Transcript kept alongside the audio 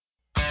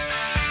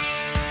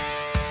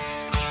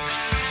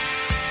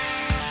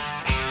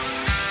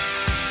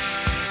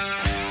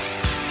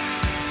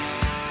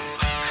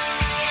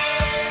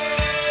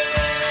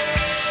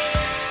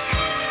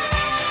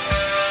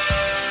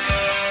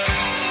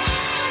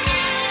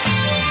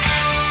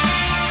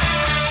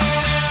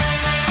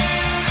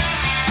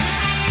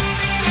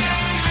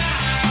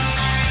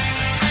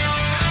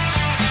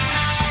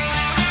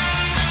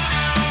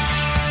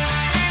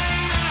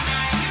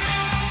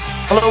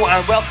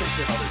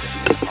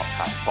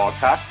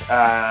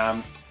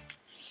Podcast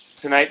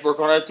tonight we're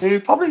going to do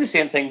probably the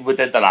same thing we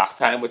did the last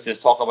time, which is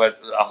talk about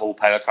a whole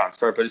pile of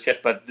transfer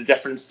bullshit. But the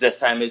difference this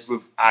time is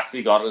we've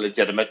actually got a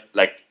legitimate,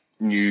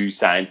 new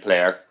signed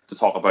player to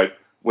talk about,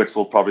 which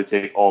will probably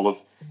take all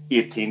of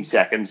 18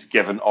 seconds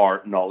given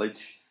our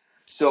knowledge.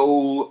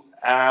 So,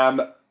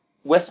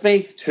 with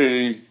me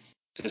to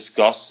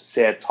discuss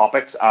said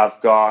topics, I've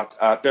got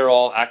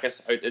Birol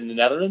Akis out in the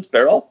Netherlands.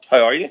 Birol,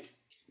 how are you?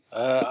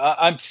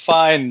 I'm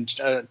fine,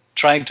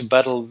 trying to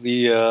battle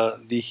the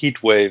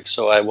heat wave,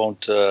 so I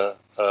won't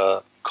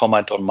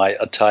comment on my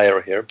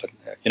attire here. But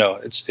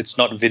it's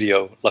not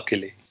video,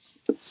 luckily.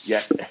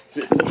 Yes,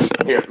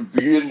 here,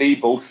 you and me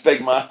both,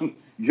 big man.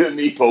 You and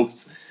me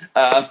both.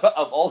 I've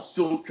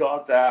also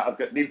got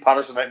Neil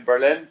Patterson out in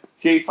Berlin.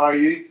 Chief, how are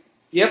you?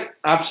 Yep,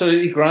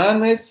 absolutely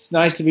grand, mate. It's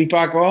nice to be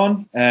back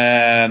on.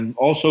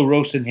 Also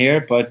roasting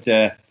here, but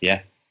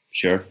yeah,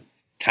 sure.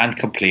 Can't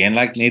complain.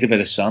 Need a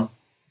bit of sun.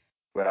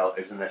 Well,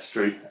 isn't this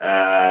true?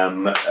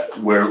 I'm at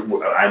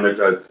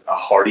a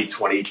hearty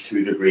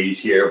 22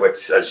 degrees here,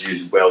 which, as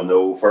you well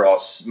know, for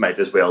us might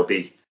as well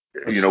be,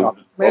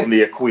 on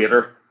the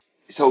equator.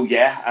 So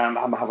yeah,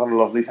 I'm having a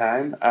lovely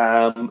time.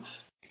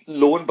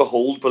 Lo and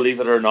behold, believe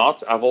it or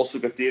not, I've also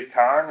got Dave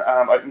Cairn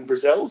out in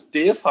Brazil.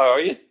 Dave, how are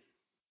you?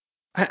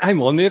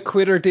 I'm on the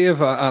equator,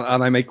 Dave,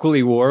 and I'm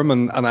equally warm,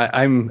 and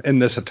I'm in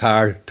this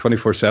attire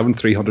 24/7,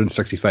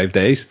 365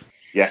 days.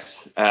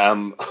 Yes.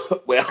 Well,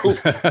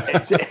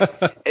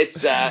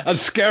 it's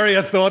as scary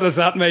a thought as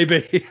that may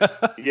be.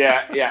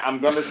 Yeah. I'm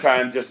going to try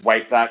and just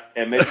wipe that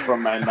image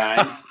from my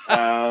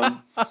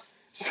mind.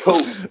 So,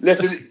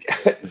 listen,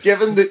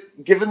 given that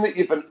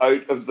you've been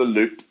out of the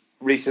loop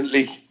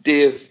recently,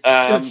 Dave.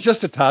 It's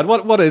just a tad.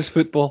 What is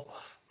football?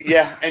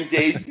 Yeah,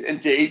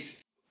 indeed.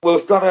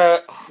 We've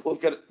got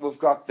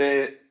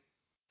the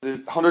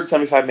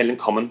 175 million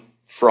coming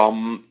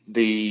from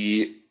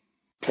the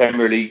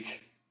Premier League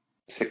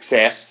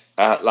success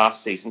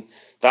last season.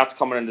 That's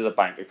coming into the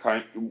bank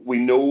account. We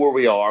know where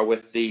we are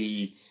with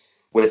the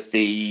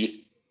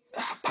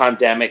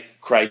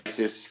pandemic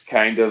crisis,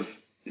 kind of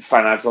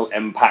financial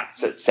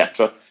impacts,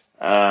 etc.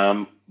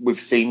 We've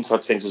seen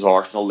such things as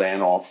Arsenal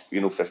laying off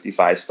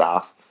 55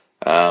 staff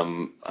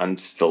and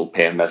still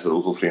paying Mesut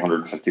Ozil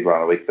 350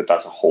 grand a week, but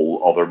that's a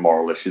whole other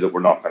moral issue that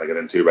we're not going to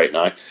get into right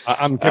now.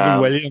 I'm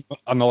giving William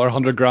another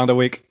 100 grand a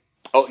week.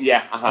 Oh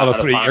yeah, on a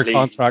 3-year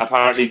contract.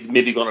 Apparently,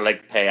 maybe going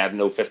to pay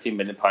 £15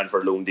 million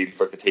for a loan deal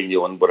for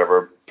Coutinho and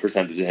whatever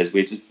percentage of his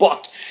wages.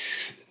 But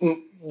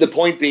the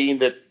point being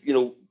that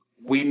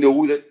we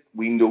know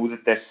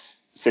that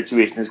this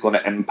situation is going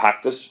to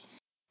impact us.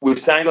 We've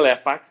signed a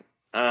left back,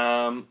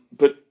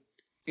 but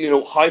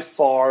how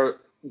far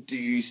do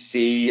you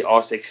see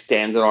us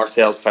extending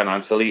ourselves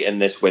financially in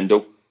this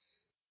window?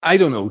 I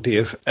don't know,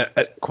 Dave.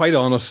 Quite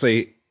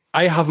honestly,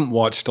 I haven't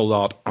watched a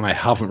lot and I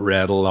haven't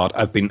read a lot.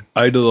 I've been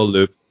out of the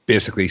loop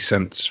basically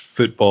since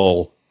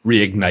football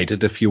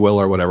reignited, if you will,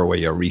 or whatever way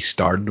you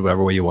restarted,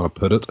 whatever way you want to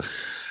put it.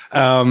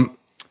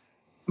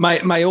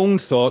 My own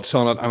thoughts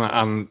on it, and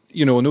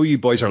I know you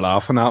boys are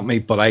laughing at me,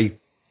 but I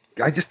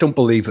just don't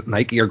believe that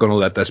Nike are going to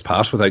let this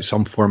pass without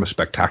some form of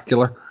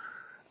spectacular.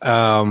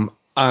 And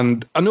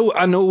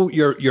I know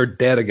you're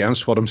dead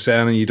against what I'm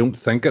saying, and you don't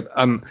think it.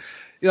 And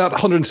that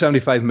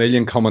 175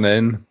 million coming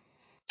in.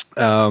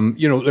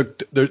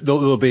 Look,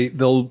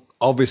 there'll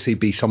obviously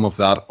be some of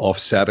that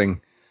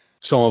offsetting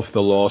some of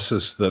the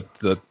losses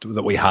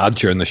that we had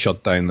during the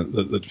shutdown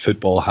that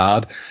football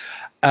had.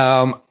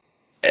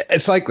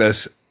 It's like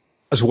this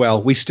as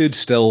well. We stood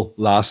still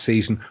last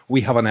season.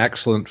 We have an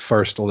excellent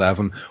first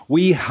 11.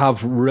 We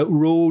have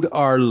rode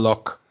our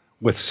luck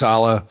with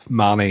Salah,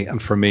 Mane, and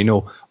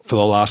Firmino for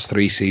the last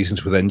 3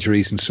 seasons with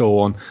injuries and so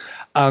on,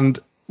 and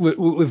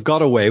we've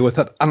got away with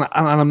it. And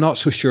I'm not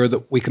so sure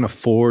that we can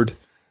afford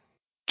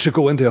to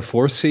go into a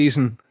 4th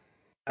season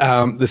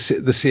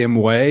the same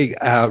way,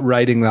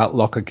 riding that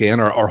luck again,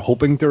 or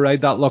hoping to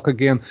ride that luck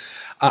again.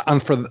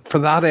 And for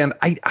that end,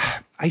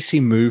 I see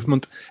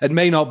movement. It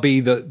may not be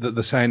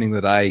the signing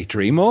that I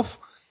dream of,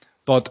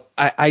 but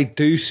I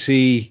do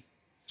see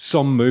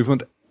some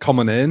movement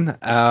coming in.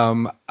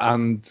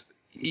 And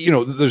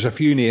there's a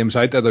few names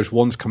out there. There's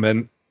one's come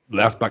in,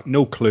 left back,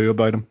 no clue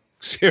about him.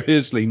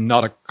 Seriously,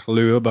 not a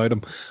clue about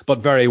him, but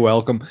very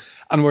welcome.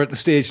 And we're at the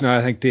stage now,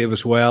 I think, Dave,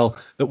 as well,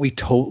 that we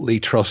totally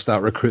trust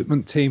that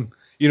recruitment team.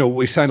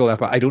 We signed a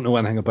left back I don't know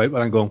anything about,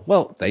 but I'm going,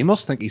 well, they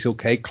must think he's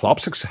okay.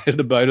 Klopp's excited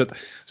about it.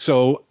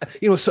 So,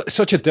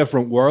 such a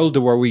different world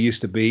to where we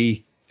used to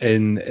be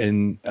in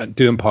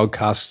doing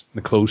podcasts in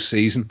the closed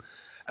season,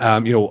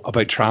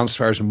 about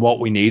transfers and what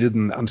we needed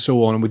and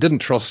so on. And we didn't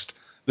trust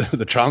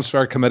the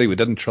transfer committee. We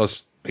didn't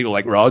trust people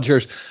like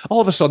Rodgers. All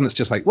of a sudden, it's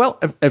just like,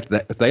 well, if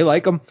they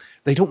like him,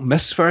 they don't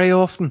miss very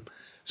often.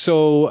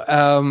 So,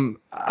 anything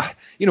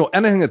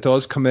that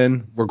does come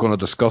in, we're going to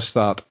discuss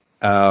that,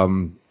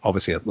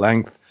 obviously at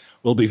length,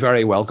 will be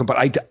very welcome.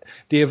 But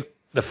Dave,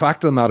 the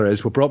fact of the matter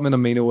is, we brought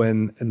Minamino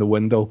in the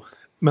window.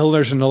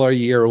 Milner's another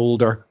year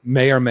older,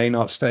 may or may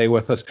not stay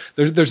with us.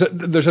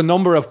 There's a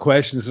number of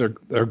questions that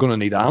are going to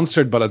need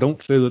answered, but I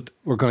don't feel that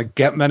we're going to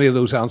get many of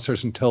those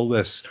answers until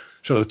this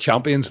sort of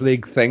Champions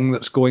League thing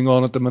that's going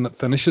on at the minute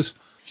finishes.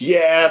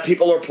 Yeah,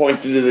 people are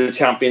pointing to the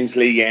Champions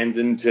League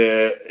ending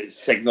to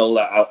signal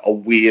a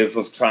wave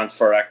of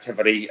transfer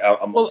activity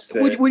amongst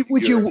the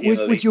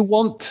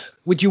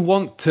Would you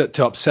want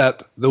to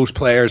upset those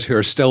players who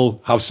are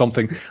still have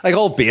something like,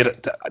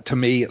 albeit to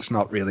me it's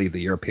not really the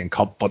European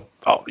Cup, but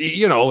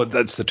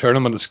it's the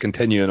tournament that's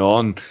continuing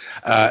on.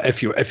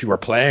 If you were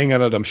playing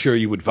in it, I'm sure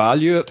you would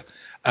value it.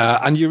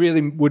 And you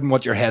really wouldn't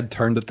want your head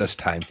turned at this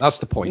time. That's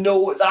the point.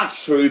 No,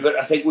 that's true, but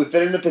I think we've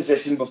been in a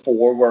position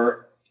before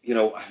where,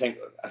 I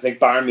think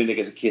Bayern Munich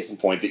is a case in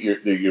point that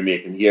you're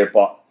making here.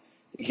 But,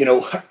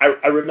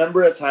 I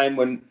remember a time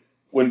when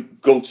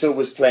Götze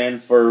was playing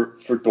for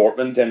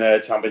Dortmund in a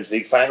Champions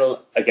League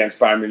final against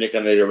Bayern Munich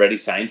and they'd already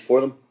signed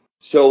for them.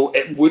 So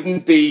it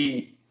wouldn't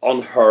be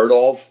unheard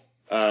of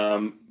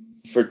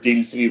for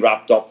deals to be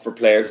wrapped up for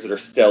players that are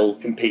still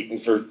competing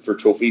for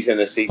trophies in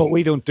a season. But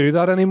we don't do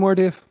that anymore,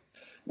 Dave.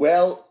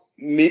 Well,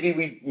 maybe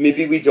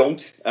we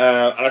don't.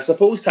 And I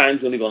suppose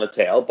time's only going to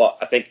tell, but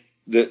I think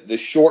the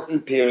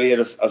shortened period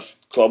of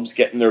clubs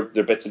getting their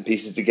bits and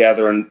pieces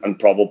together and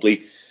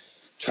probably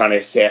trying to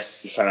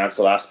assess the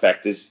financial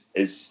aspect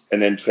is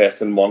an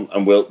interesting one,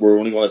 and we're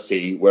only going to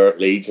see where it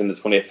leads, and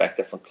it's going to affect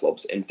different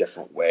clubs in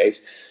different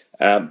ways.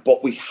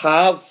 But we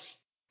have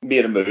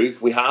made a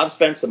move. We have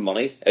spent some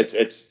money.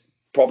 It's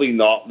probably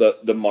not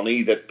the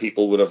money that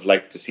people would have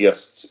liked to see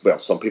us. Well,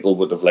 some people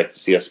would have liked to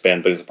see us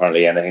spend, because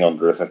apparently anything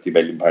under a £50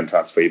 million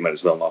transfer, you might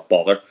as well not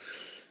bother.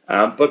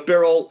 But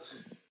Birol,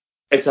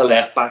 it's a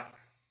left back.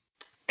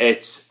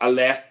 It's a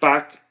left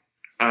back,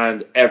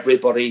 and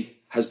everybody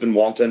has been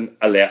wanting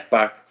a left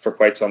back for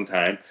quite some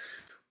time.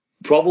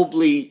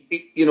 Probably,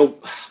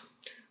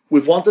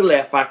 we've wanted a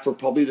left back for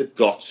probably the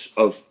guts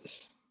of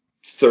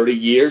 30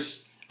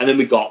 years, and then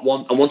we got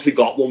one. And once we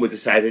got one, we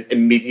decided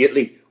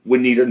immediately we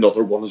need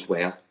another one as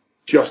well,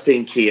 just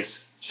in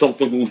case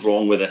something goes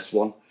wrong with this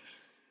one.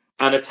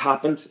 And it's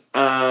happened,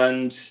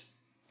 and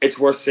it's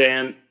worth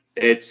saying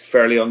it's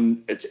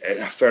a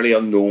fairly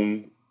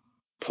unknown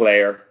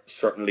player,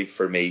 certainly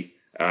for me.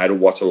 I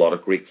don't watch a lot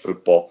of Greek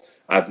football.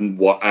 I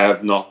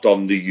have not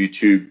done the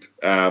YouTube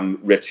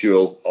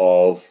ritual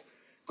of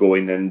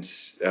going and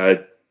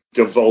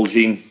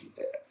divulging.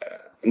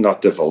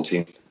 Not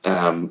divulging.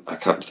 I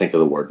can't think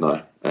of the word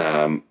now.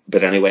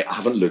 But anyway, I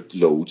haven't looked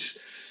loads.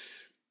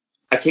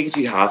 I take it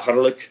you have had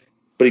a look,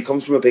 but he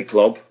comes from a big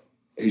club.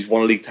 He's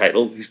won a league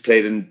title. He's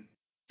played in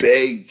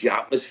big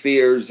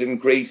atmospheres in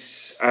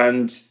Greece,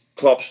 and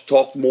Klopp's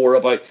talked more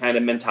about kind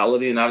of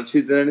mentality and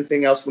attitude than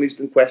anything else when he's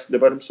been questioned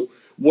about him. So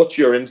what's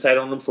your insight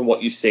on him from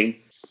what you've seen?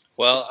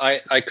 Well,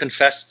 I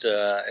confessed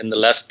in the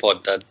last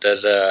pod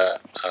that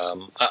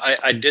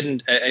I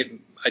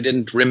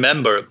didn't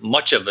remember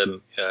much of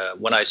him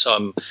when I saw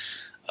him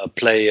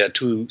play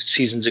 2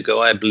 seasons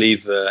ago, I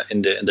believe,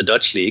 in the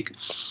Dutch league.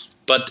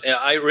 But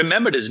I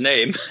remembered his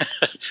name,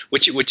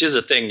 which is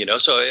a thing,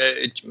 So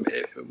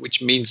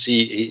which means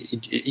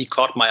he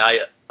caught my eye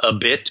a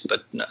bit,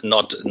 but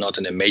not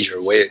in a major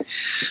way.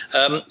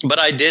 But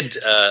I did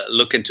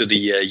look into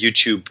the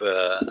YouTube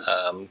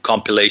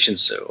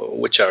compilations,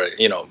 which are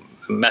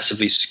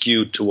massively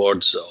skewed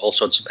towards all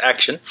sorts of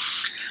action.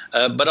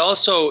 But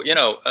also,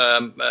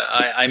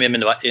 I'm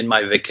in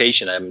my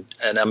vacation, and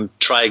I'm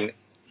trying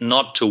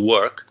not to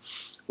work,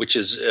 which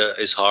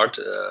is hard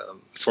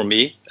for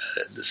me.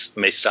 This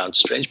may sound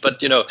strange,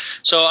 but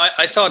so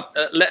I thought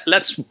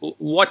let's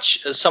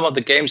watch some of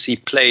the games he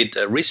played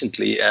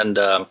recently, and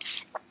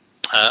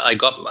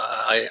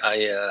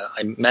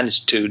I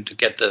managed to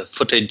get the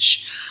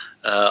footage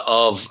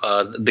of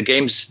the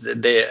games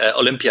the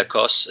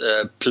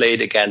Olympiacos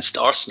played against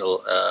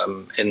Arsenal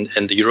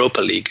in the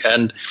Europa League,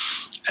 and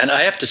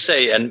I have to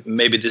say, and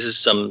maybe this is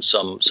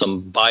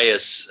some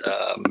bias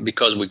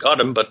because we got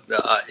him, but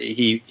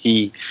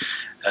he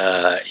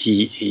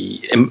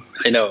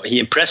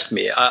impressed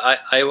me.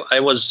 I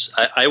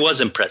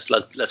was impressed.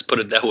 Let's put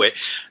it that way.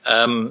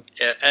 And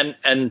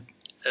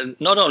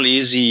not only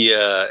is he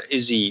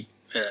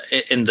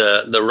in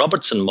the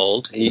Robertson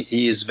mold,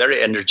 he is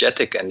very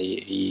energetic, and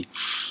he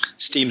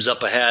steams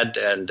up ahead,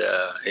 and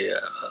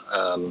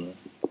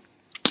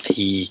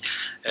he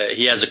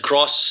has a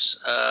cross,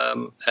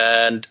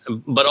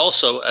 but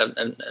also,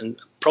 and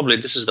probably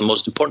this is the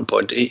most important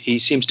point, he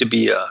seems to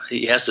be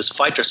he has this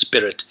fighter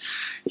spirit.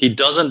 He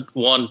doesn't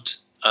want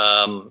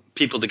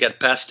people to get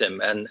past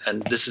him, and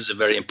this is a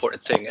very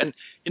important thing. And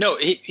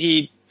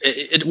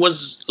it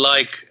was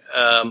like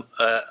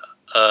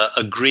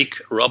a Greek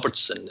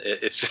Robertson,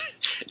 if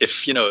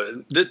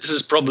this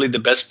is probably the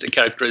best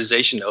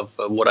characterization of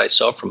what I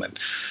saw from him.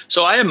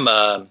 So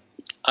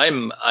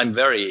I'm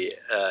very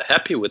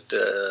happy with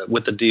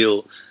the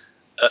deal,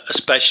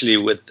 especially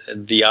with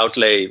the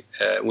outlay,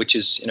 which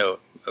is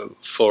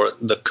for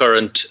the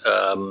current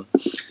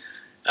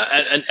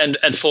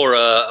and for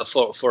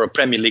a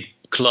Premier League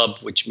club,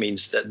 which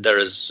means that there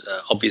is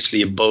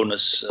obviously a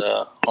bonus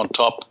on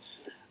top.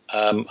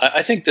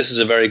 I think this is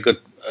a very good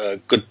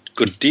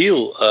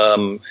deal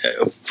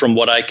from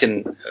what I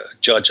can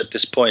judge at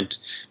this point,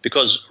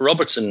 because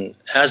Robertson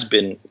has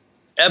been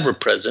ever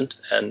present,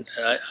 and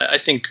I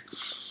think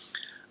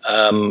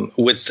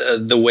with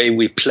the way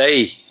we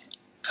play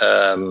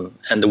and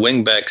the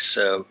wing backs,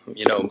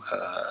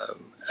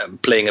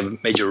 playing a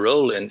major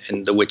role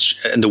in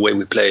the way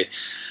we play,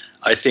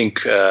 I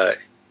think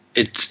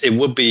it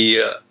would be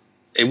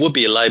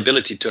a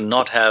liability to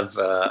not have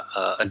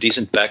a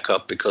decent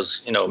backup,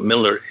 because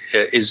Milner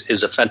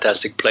is a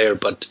fantastic player,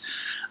 but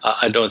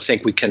I don't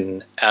think we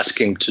can ask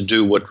him to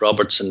do what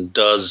Robertson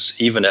does,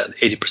 even at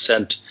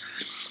 80%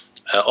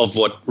 of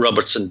what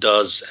Robertson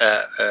does,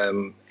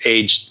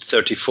 aged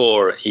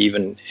 34,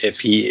 even if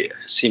he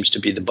seems to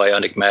be the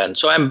bionic man.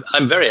 So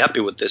I'm very happy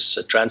with this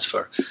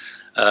transfer,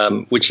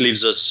 which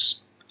leaves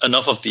us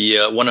enough of the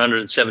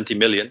 170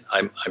 million.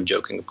 I'm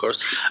joking, of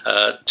course,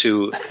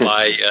 to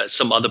buy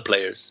some other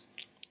players.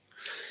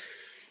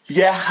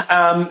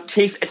 Yeah,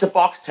 Chief, it's a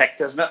box ticked,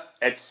 isn't it?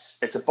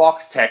 It's a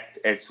box ticked.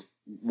 It's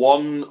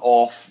one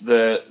off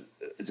the.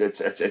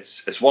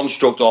 It's one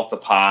stroked off the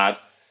pad.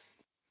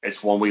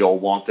 It's one we all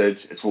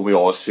wanted. It's one we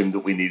all assumed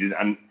that we needed.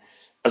 And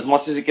as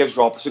much as it gives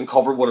Robertson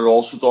cover, what it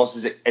also does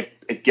is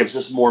it gives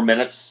us more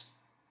minutes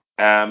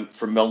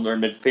for Milner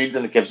in midfield,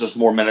 and it gives us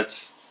more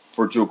minutes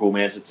for Joe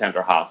Gomez at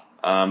centre half,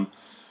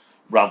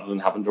 rather than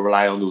having to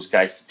rely on those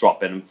guys to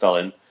drop in and fill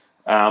in.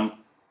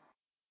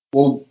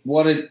 Well,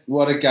 what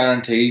it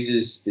guarantees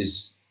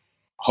is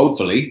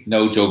hopefully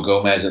no Joe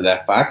Gomez at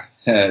left back.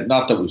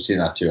 Not that we've seen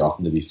that too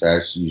often, to be fair.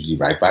 It's usually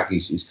right back.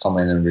 He's come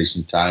in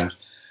recent times,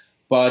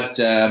 but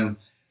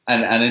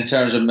and in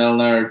terms of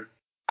Milner,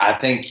 I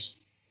think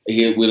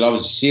we'll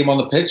obviously see him on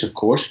the pitch, of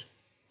course.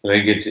 I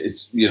think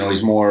it's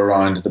he's more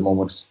around at the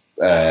moment,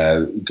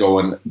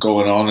 going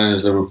on in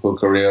his Liverpool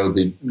career. Will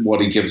be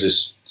what he gives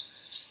us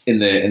in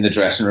the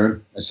dressing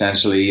room,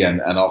 essentially,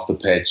 and off the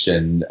pitch,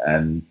 and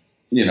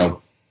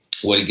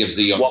what he gives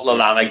the young. What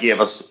Lallana gave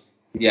us.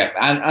 Yeah,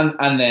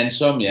 and then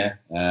some, yeah.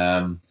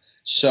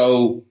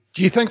 So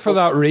do you think for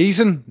that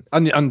reason,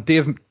 and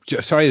Dave,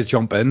 sorry to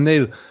jump in,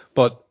 Neil,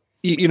 but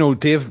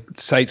Dave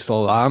cites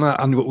Lallana,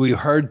 and we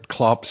heard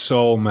Klopp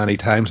so many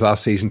times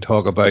last season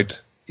talk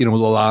about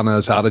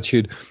Lallana's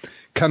attitude.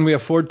 Can we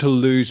afford to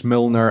lose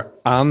Milner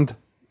and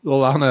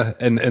Lallana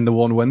in the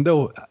one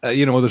window?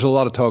 There's a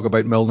lot of talk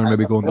about Milner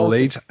maybe going to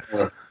Leeds.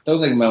 I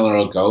don't think Milner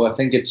will go. I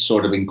think it's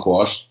sort of been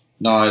quashed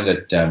now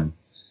that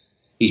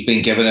he's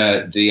been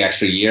given the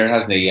extra year,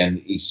 hasn't he? And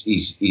he's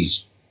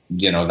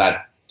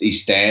that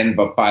he's staying.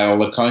 But by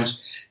all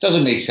accounts, it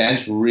doesn't make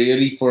sense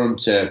really for him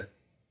to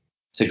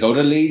go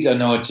to Leeds. I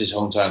know it's his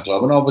hometown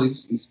club and all, but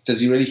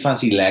does he really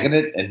fancy legging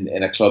it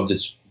in a club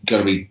that's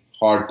going to be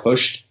hard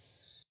pushed?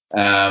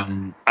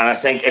 And I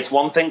think it's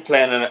one thing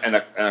playing in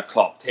a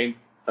Klopp team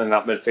in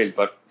that midfield,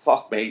 but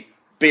fuck me,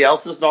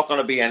 Bielsa's not going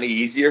to be any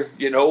easier.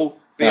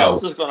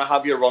 Bielsa's going to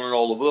have you running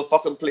all over the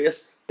fucking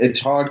place.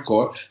 It's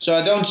hardcore. So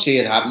I don't see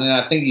it happening.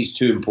 I think he's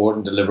too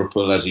important to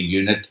Liverpool as a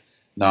unit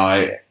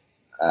now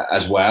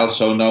as well.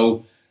 So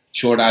no,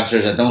 short answer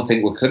is I don't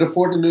think we could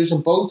afford to lose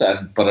them both,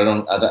 but I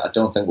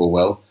don't think we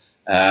will.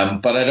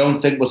 But I don't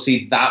think we'll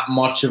see that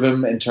much of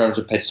him in terms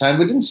of pitch time.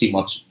 We didn't see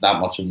that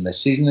much of him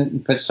this season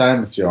in pitch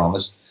time, if you're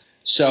honest.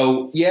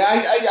 So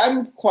yeah,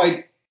 I'm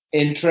quite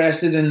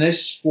interested in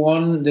this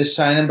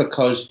signing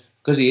because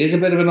he is a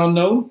bit of an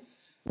unknown.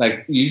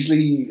 Like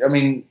usually, I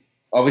mean,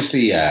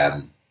 obviously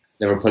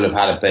Liverpool have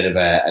had a bit of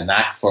a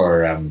knack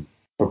for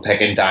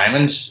picking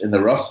diamonds in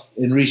the rough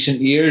in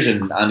recent years,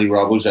 and Andy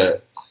Robbo's a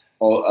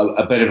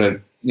bit of a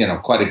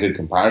quite a good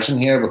comparison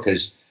here,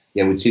 because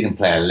we'd seen him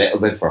play a little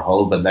bit for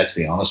Hull, but let's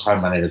be honest, how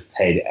many of us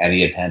paid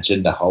any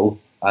attention to Hull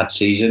that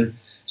season?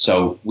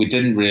 So we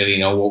didn't really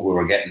know what we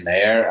were getting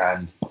there,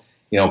 and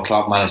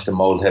Klopp managed to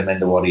mould him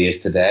into what he is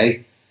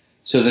today.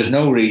 So there's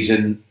no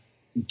reason,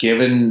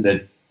 given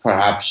that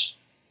perhaps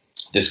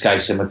this guy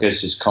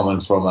Tsimikas is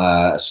coming from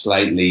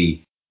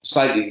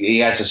he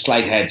has a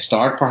slight head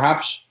start,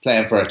 perhaps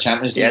playing for a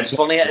Champions League. Yeah, it's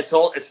funny. It's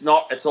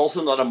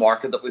also not a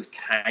market that we've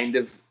kind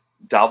of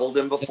dabbled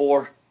in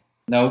before.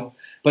 No,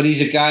 but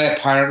he's a guy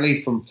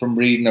apparently from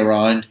reading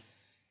around.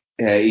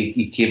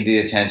 He came to the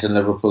attention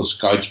of Liverpool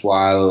scouts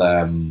while,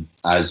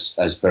 as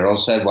Birrell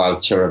said, while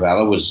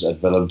Chirivella was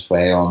at Willem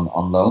II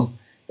on loan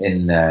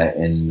in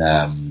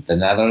the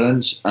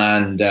Netherlands,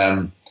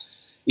 and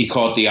he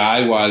caught the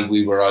eye while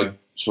we were out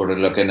sort of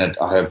looking at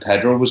how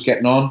Pedro was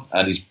getting on,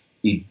 and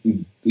he's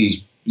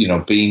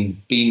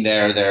been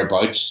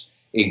thereabouts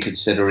in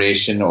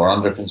consideration or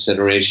under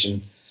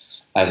consideration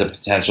as a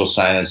potential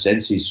signing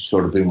since. He's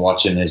sort of been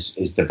watching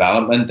his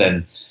development,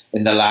 and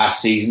in the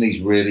last season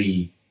he's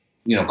really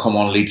come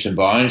on leaps and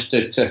bounds,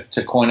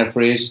 to coin a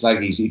phrase. Like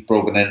he's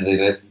broken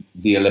into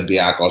the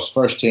Olympiacos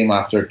first team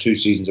after 2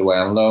 seasons away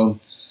on loan.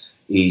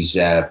 He's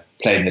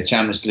played in the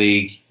Champions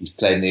League. He's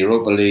played in the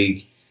Europa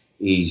League.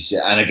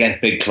 And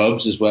against big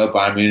clubs as well,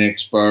 Bayern Munich,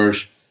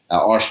 Spurs,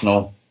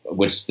 Arsenal,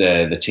 which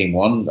the team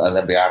won.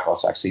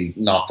 Olympiacos actually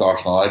knocked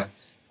Arsenal out.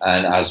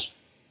 And as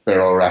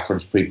Birrell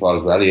referenced pre-pod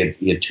as well,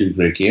 he had 2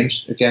 great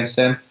games against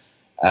them.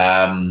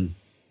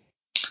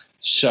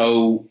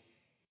 So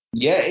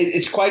yeah,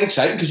 it's quite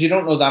exciting because you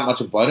don't know that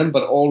much about him,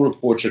 but all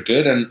reports are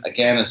good. And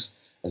again, as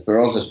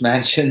Beryl just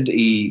mentioned,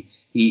 he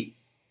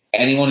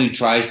anyone who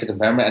tries to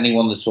compare him,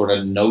 anyone that sort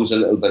of knows a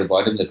little bit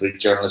about him, the Greek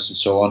journalists and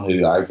so on,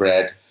 who I've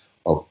read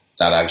or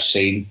that I've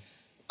seen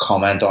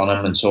comment on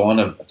him and so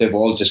on, they've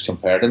all just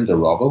compared him to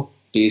Robbo.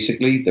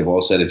 Basically, they've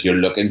all said if you're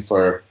looking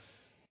for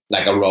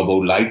like a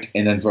Robbo light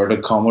in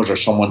inverted commas, or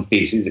someone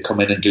basically to come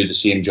in and do the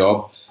same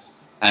job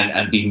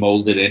and be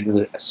molded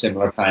into a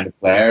similar kind of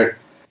player,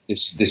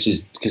 this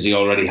is because he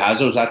already has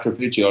those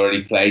attributes. He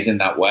already plays in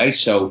that way.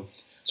 So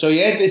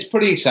yeah, it's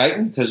pretty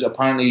exciting because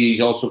apparently he's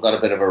also got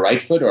a bit of a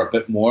right foot, or a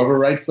bit more of a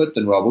right foot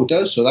than Robbo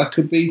does. So that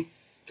could be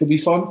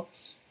fun.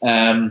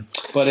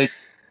 But it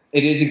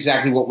is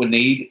exactly what we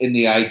need in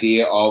the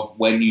idea of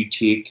when you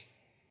take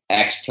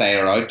X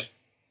player out,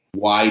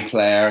 Y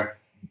player,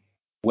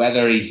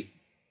 whether he's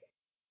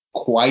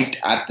quite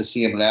at the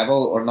same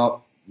level or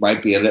not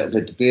might be a little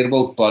bit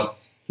debatable, but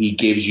he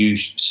gives you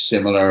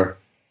similar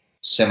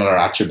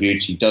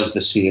attributes. He does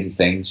the same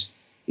things.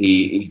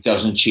 He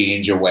doesn't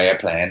change your way of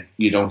playing.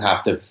 You don't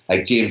have to,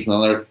 like James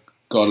Milner,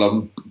 God love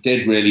him,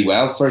 did really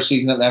well first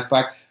season at left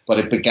back, but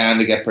it began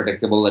to get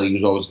predictable that he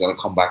was always going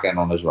to come back in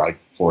on his right,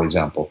 for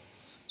example.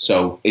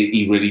 So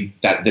he really,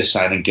 that this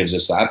signing gives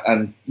us that.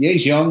 And yeah,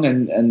 he's young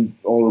and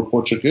all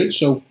reports are good,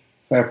 so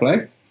fair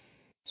play.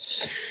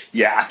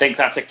 Yeah, I think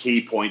that's a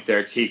key point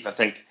there, Chief. I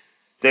think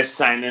this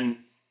signing,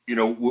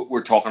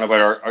 we're talking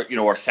about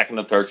our second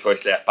and third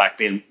choice left back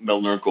being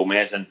Milner and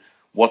Gomez, and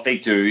what they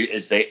do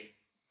is they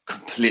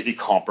completely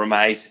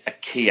compromise a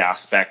key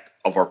aspect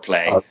of our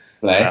play.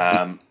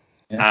 Yeah.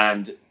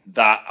 And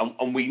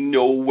we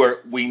know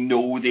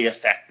the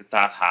effect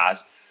that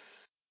has.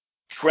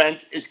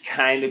 Trent is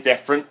kind of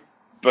different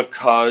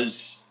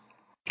because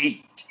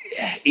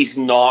he's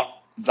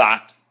not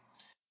that,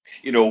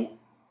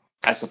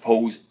 I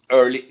suppose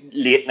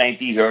late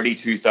 90s, early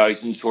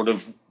 2000s sort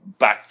of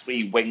back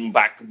three, wing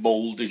back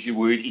mold as you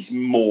would. He's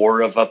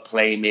more of a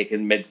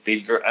playmaking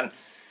midfielder, and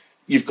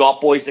you've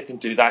got boys that can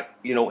do that.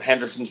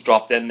 Henderson's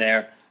dropped in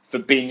there.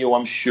 Fabinho,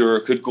 I'm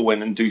sure, could go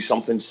in and do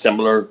something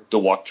similar to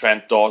what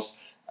Trent does.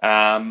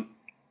 And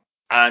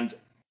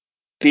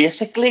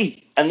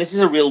basically, and this is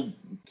a real,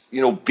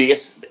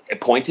 base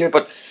point here,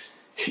 but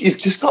you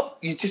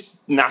just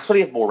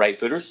naturally have more right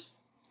footers.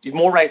 You've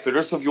more right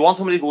footers, so if you want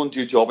somebody to go and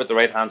do a job at the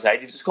right hand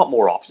side, you've just got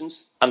more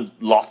options and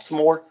lots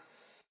more.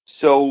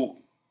 So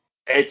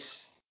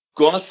it's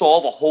going to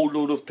solve a whole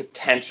load of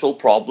potential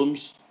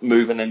problems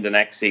moving into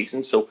next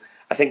season. So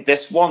I think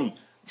this one,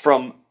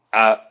 from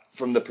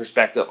the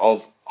perspective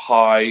of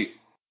how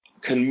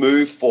can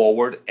move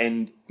forward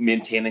in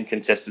maintaining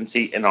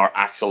consistency in our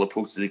actual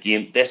approach to the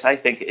game, this I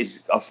think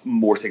is a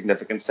more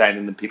significant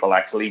signing than people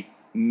actually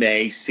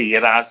may see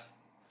it as.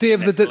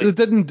 Dave, they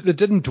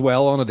didn't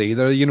dwell on it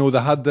either. They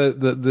had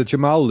the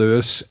Jamal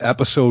Lewis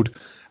episode,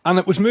 and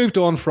it was moved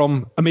on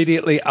from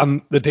immediately,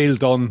 and the deal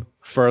done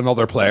for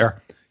another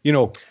player.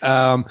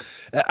 And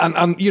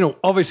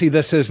obviously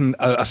this isn't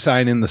a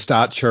sign in the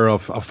stature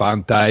of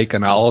Van Dijk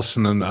and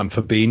Alisson and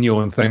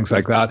Fabinho and things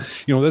like that.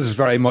 This is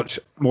very much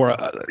more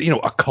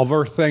a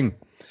cover thing.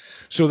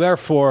 So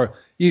therefore,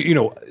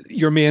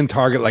 your main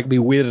target, like we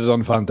waited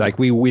on Van Dijk,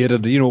 we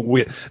waited,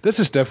 this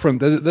is different.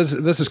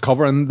 This is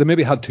cover, and they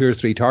maybe had 2 or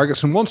 3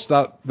 targets, and once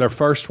their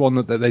first one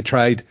that they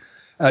tried,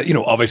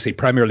 obviously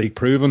Premier League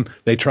proven,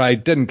 they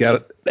tried, didn't get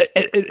it.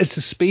 It's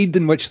the speed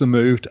in which they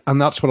moved,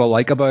 and that's what I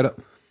like about it.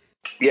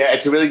 Yeah,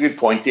 it's a really good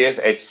point, Dave.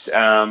 It's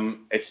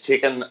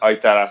taken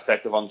out that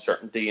aspect of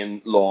uncertainty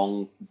and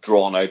long,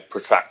 drawn-out,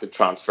 protracted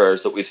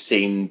transfers that we've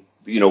seen,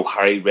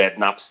 Harry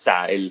Redknapp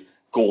style,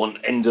 going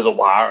into the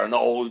wire, and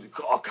I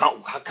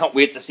can't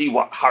wait to see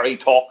what Harry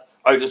talk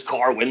out his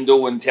car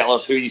window and tell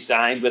us who he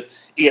signed with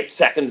 8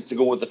 seconds to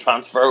go with the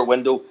transfer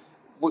window.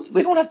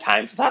 We don't have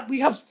time for that.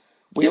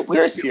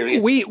 We're a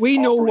serious. We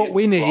know what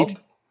we need.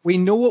 We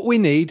know what we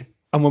need,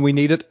 and when we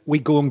need it, we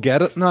go and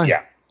get it now.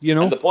 Yeah.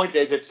 And the point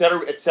is, it set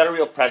a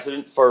real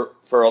precedent for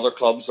other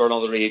clubs or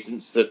other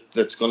agents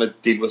that's going to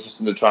deal with us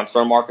in the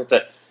transfer market.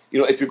 That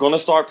if you're going to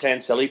start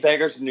playing silly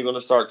beggars and you're going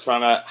to start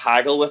trying to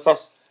haggle with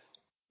us,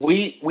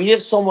 we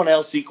have someone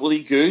else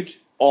equally good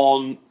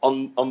on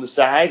the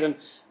side. And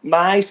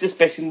my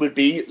suspicion would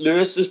be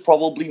Lewis is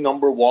probably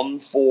number one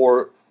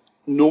for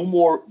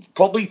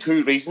probably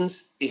 2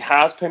 reasons. He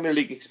has Premier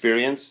League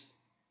experience,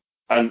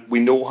 and we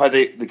know how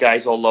the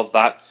guys all love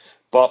that.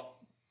 But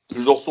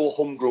there's also a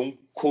homegrown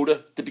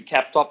quota to be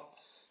kept up,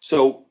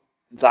 so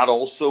that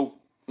also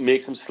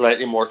makes him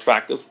slightly more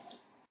attractive.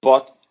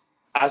 But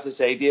as I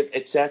say, Dave,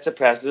 it sets a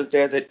precedent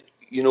there that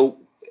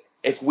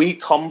if we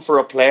come for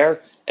a player,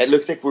 it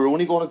looks like we're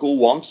only going to go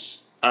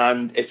once,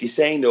 and if you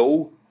say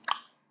no,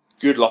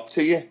 good luck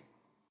to you.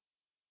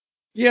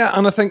 Yeah,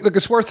 and I think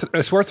it's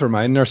worth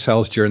reminding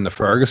ourselves during the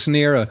Ferguson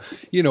era,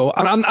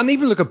 and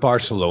even look at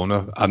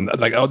Barcelona, and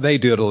they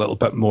do it a little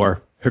bit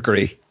more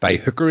hookery by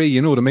hookery.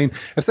 You know what I mean?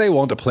 If they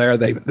want a player,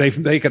 they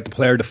get the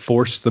player to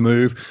force the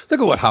move. Look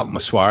at what happened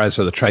with Suarez,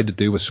 or they tried to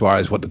do with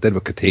Suarez, what they did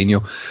with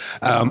Coutinho.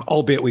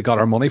 Albeit we got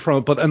our money from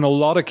it, but in a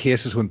lot of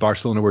cases when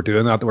Barcelona were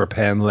doing that, they were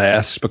paying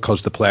less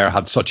because the player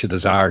had such a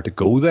desire to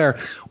go there.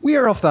 We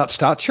are of that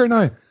stature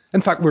now. In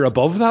fact, we're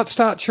above that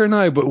stature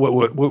now, but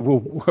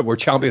we're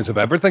champions of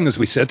everything as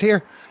we sit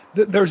here.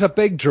 There's a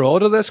big draw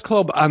to this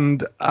club,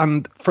 and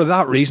for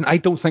that reason, I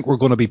don't think we're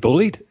going to be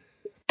bullied.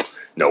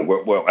 No,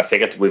 I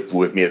think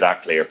we've made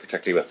that clear,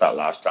 particularly with that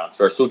last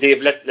transfer. So,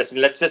 Dave,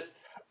 listen, let's just.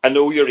 I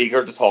know you're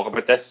eager to talk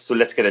about this, so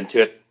let's get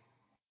into it.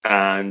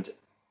 And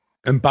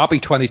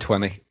Mbappe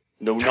 2020.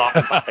 No, not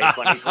Mbappe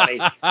 2020.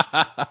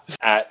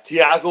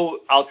 Thiago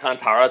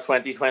Alcantara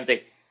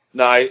 2020.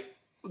 Now,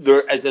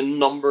 there is a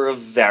number of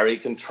very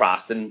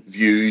contrasting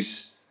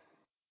views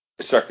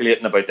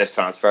circulating about this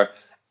transfer,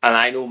 and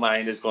I know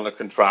mine is going to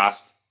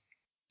contrast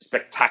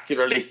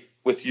spectacularly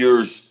with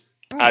yours,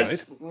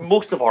 as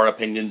most of our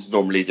opinions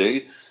normally do.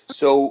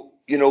 So,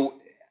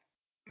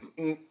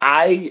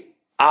 I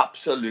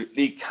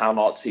absolutely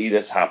cannot see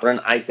this happening.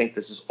 I think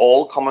this is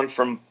all coming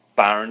from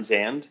Bayern's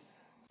end,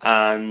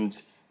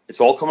 and it's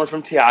all coming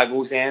from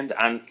Thiago's end,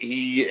 and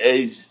he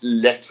is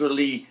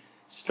literally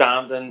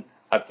standing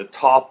at the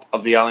top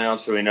of the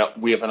Allianz Arena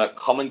waving a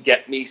 "come and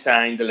get me"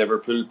 sign to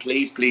Liverpool,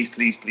 please, please,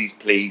 please, please,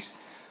 please.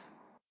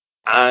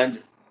 And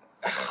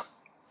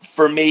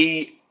for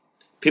me,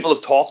 people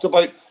have talked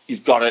about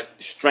you've got to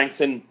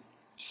strengthen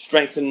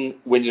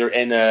when you're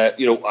in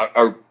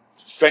or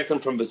strengthen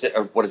from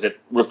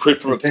recruit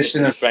from a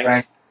position of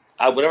strength,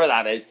 whatever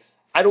that is.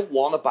 I don't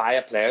want to buy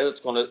a player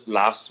that's going to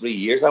last 3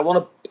 years. I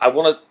want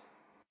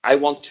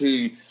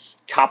to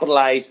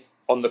capitalise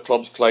on the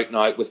club's clout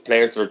now with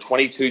players that are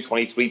 22,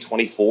 23,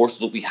 24,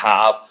 so that we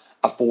have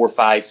a 4,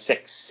 5,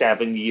 6,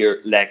 7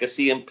 year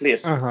legacy in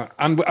place.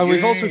 And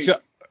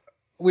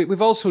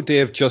we've also,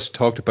 Dave, just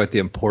talked about the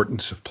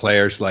importance of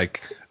players like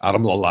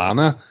Adam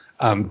Lallana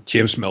and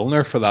James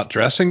Milner for that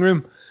dressing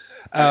room.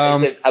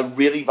 It's a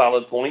really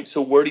valid point.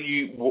 So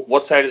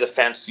what side of the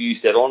fence do you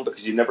sit on?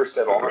 Because you never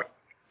sit on it.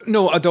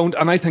 No, I don't,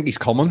 and I think he's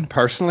coming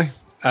personally.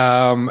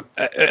 Put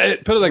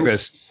it like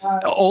this: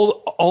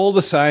 all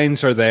the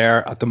signs are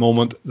there at the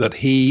moment that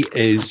he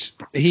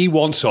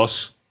wants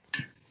us,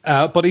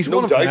 but he's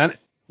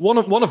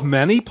one of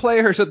many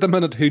players at the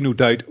minute who no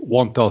doubt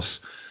want us.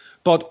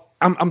 But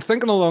I'm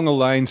thinking along the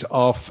lines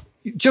of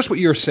just what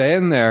you're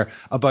saying there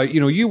about,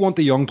 you want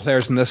the young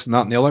players and this and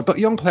that and the other, but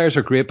young players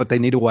are great, but they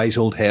need a wise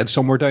old head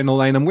somewhere down the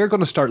line, and we're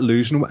going to start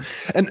losing.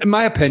 And in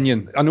my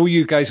opinion, I know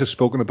you guys have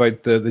spoken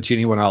about the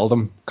Gini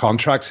Wijnaldum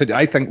contract.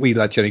 I think we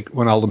let Gini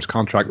Wijnaldum's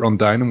contract run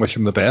down and wish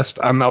him the best.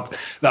 And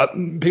that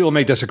people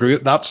may disagree.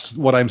 That's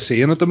what I'm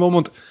seeing at the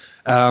moment.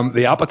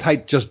 The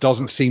appetite just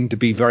doesn't seem to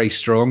be very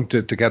strong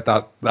to get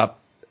that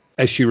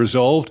issue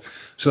resolved.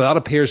 So that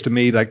appears to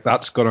me like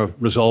that's going to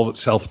resolve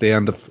itself at the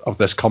end of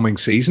this coming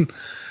season.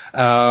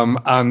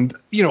 And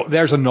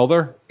there's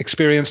another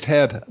experienced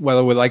head,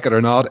 whether we like it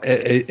or not,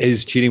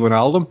 is Gini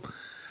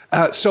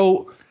Wijnaldum.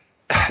 So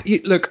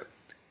look,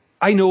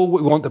 I know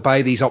we want to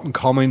buy these up and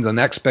coming, the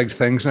next big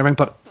things and everything,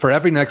 but for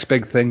every next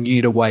big thing, you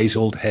need a wise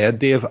old head,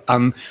 Dave.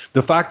 And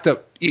the fact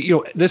that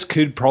this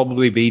could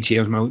probably be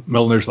James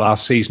Milner's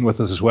last season with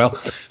us as well.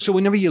 So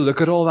whenever you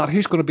look at all that,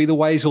 who's going to be the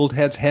wise old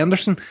heads?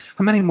 Henderson.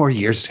 How many more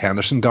years has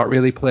Henderson got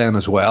really playing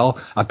as well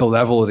at the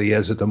level that he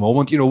is at the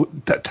moment?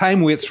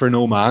 Time waits for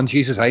no man.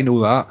 Jesus, I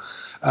know that.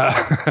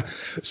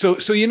 So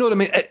you know what I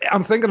mean?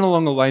 I'm thinking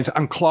along the lines,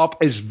 and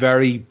Klopp is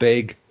very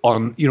big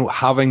on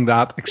having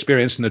that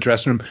experience in the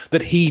dressing room,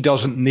 that he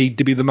doesn't need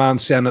to be the man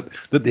saying it,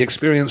 that the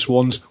experienced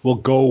ones will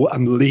go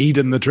and lead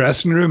in the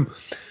dressing room.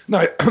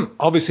 Now,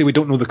 obviously, we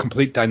don't know the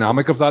complete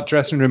dynamic of that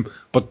dressing room,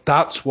 but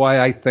that's why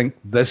I think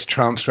this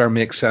transfer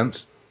makes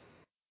sense.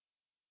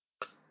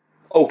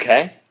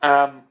 Okay.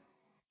 I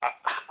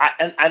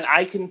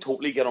can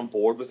totally get on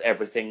board with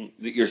everything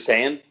that you're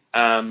saying.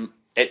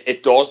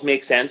 It does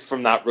make sense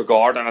from that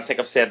regard, and I think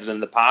I've said it in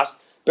the past.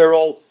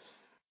 Birol,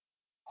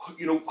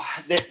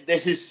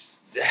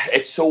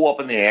 it's so up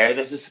in the air.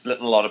 This is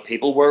splitting a lot of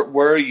people.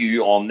 Where are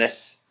you on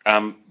this?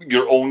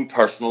 Your own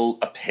personal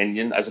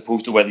opinion, as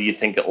opposed to whether you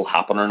think it will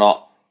happen or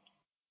not.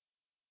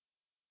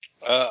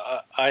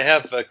 I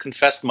have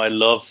confessed my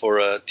love for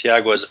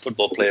Thiago as a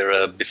football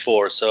player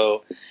before,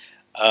 so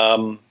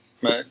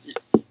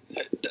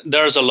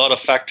there's a lot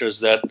of factors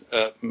that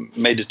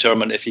may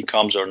determine if he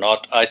comes or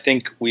not. I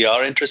think we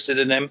are interested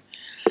in him,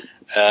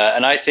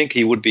 and I think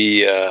he would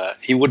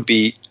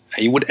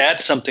add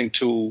something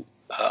to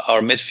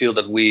our midfield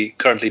that we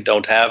currently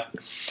don't have,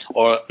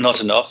 or not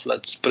enough.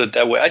 Let's put it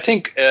that way. I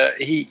think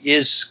he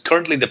is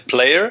currently the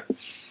player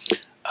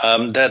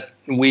that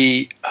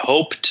we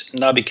hoped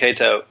Naby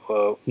Keita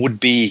would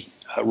be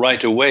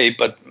right away,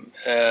 but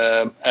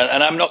and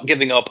I'm not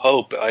giving up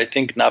hope. I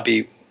think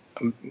Naby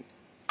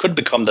could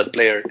become that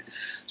player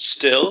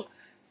still,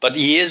 but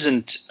he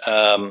isn't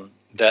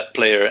that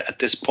player at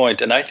this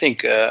point. And I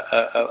think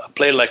a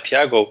player like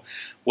Thiago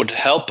would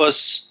help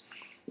us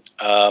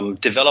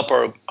develop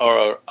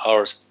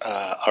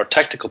our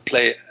tactical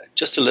play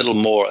just a little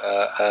more,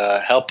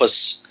 help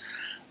us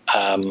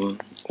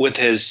with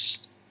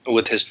his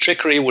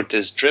trickery, with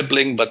his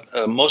dribbling, but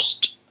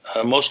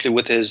mostly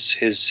with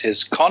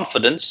his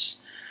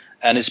confidence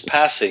and his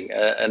passing,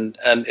 and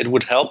it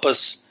would help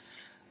us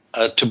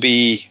to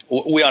be.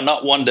 We are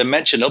not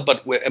one-dimensional,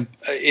 but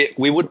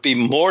we would be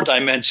more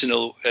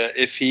dimensional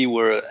if he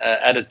were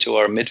added to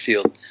our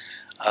midfield.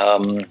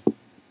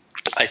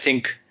 I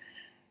think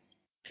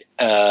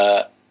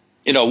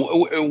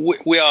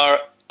we are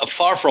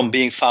far from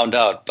being found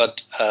out,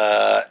 but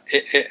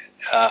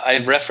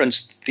I've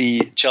referenced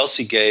the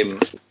Chelsea game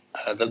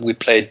that we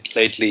played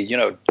lately,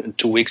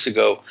 2 weeks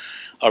ago,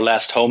 our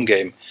last home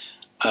game.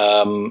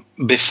 But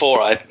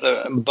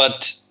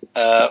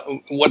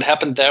what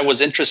happened there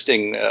was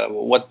interesting.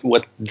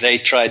 What they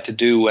tried to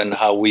do and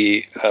how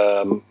we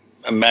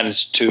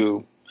managed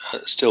to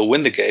still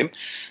win the game.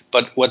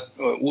 But what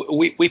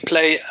we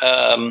play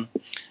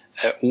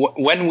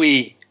when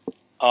we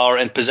are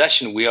in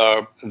possession, we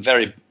are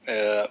very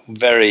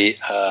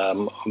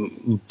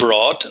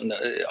broad.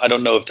 I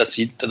don't know if that's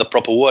the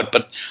proper word,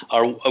 but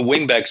our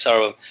wingbacks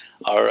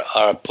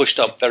are pushed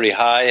up very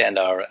high, and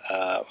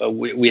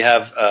we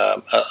have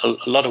a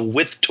lot of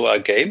width to our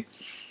game.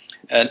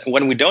 And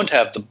when we don't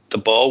have the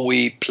ball,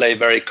 we play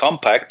very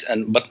compact,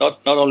 but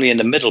not only in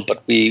the middle,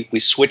 but we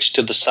switch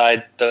to the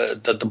side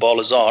that the ball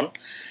is on.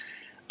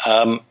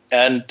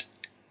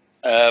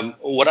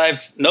 What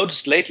I've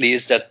noticed lately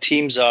is that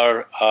teams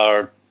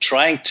are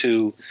trying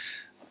to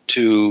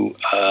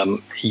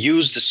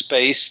use the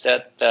space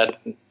that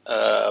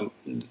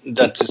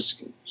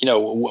is,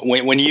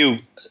 when you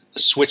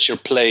switch your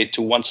play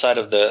to one side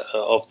of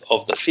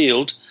the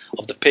field,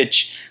 of the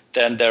pitch,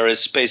 then there is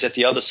space at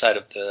the other side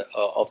of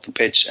the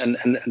pitch, and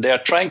they are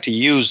trying to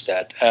use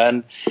that.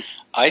 And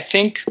I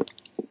think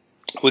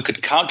we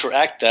could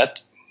counteract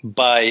that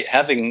by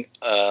having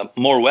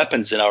more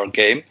weapons in our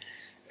game,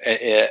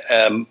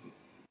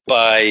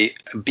 by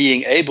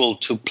being able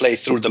to play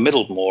through the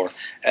middle more.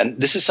 And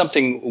this is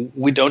something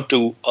we don't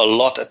do a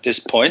lot at this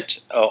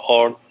point,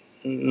 or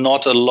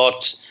not a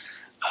lot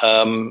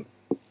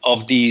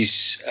of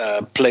these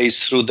plays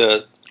through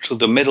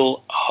the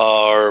middle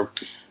are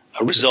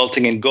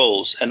resulting in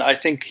goals. And I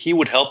think he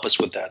would help us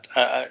with that.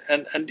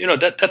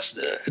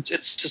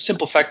 It's a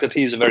simple fact that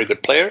he's a very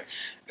good player.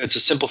 It's a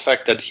simple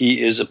fact that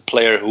he is a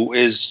player who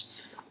is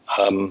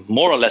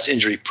more or less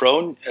injury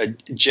prone.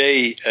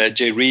 Jay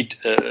Reid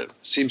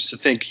seems to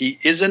think he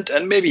isn't,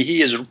 and maybe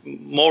he is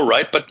more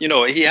right. But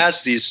he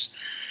has these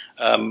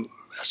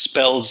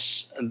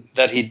spells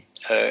that he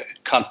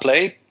can't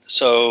play.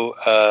 So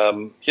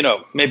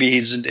maybe he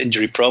isn't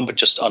injury prone, but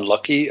just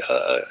unlucky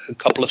a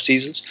couple of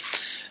seasons.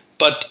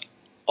 But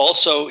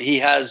also he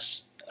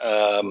has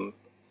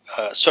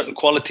certain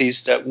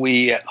qualities that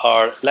we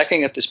are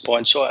lacking at this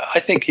point. So I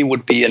think he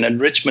would be an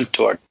enrichment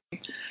to our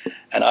team,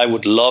 and I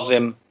would love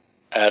him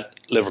at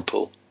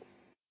Liverpool.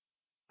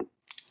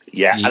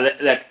 Yeah,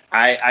 look,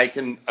 I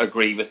can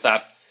agree with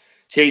that.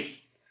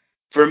 Chief,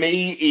 for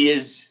me, he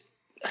is,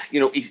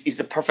 he's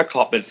the perfect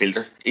Klopp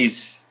midfielder.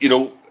 He's,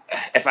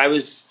 if I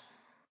was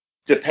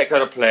to pick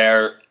out a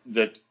player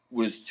that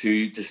was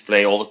to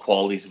display all the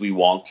qualities we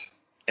want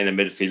in a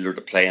midfielder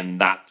to play in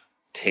that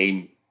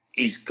team,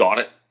 he's got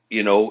it.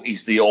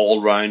 He's the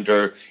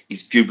all-rounder.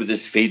 He's good with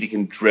his feet. He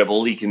can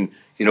dribble. He can,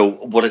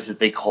 what is it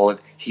they call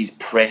it? He's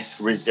press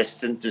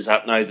resistant. Is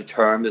that now the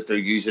term that they're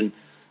using?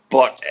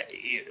 But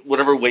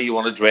whatever way you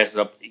want to dress it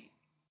up,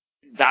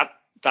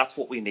 that's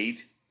what we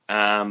need.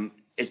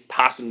 His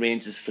passing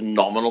range is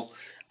phenomenal.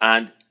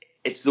 And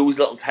it's those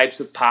little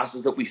types of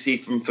passes that we see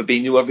from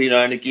Fabinho every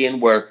now and again,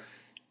 where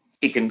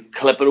he can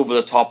clip it over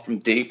the top from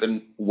deep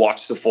and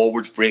watch the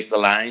forwards break the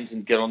lines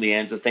and get on the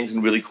ends of things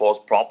and really cause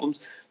problems.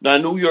 Now, I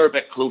know you're a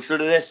bit closer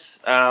to this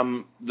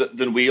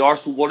than we are,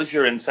 so what is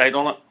your insight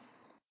on it?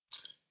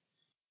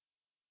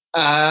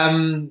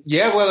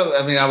 Yeah, well,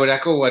 I mean, I would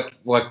echo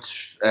what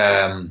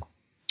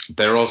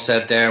Birol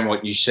said there and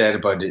what you said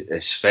about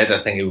his fit.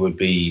 I think it would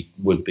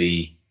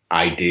be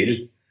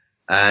ideal.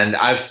 And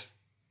I've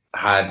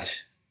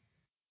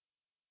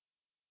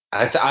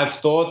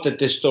thought that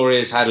this story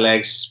has had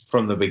legs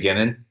from the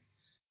beginning,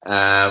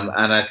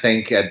 and I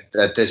think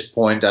at this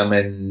point,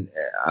 my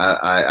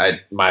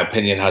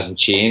opinion hasn't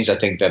changed. I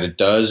think that it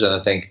does, and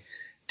I think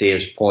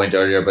Dave's point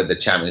earlier about the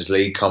Champions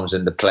League comes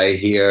into play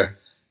here.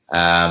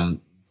 Bayern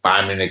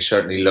Munich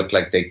certainly looked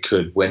like they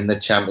could win the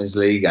Champions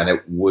League,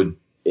 and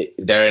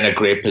they're in a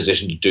great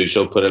position to do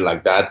so. Put it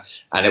like that,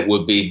 and it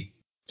would be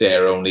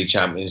their only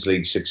Champions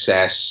League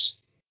success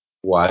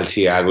while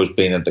Thiago's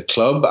been at the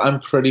club.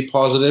 I'm pretty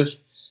positive.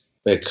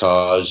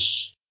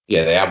 Because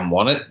they haven't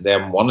won it. They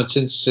haven't won it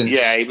since.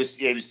 Yeah, he was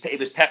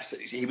Pep's.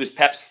 He was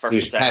Pep's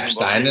first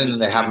signing, and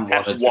they haven't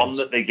won it. One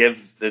that they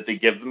give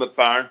them at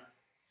Bayern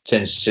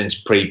since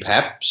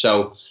pre-Pep.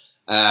 So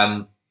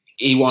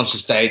he wants to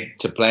stay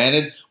to play in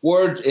it.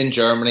 Word in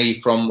Germany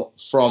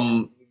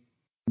from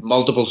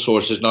multiple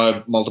sources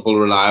now, multiple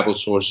reliable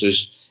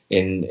sources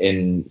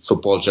in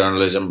football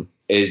journalism,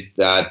 is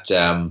that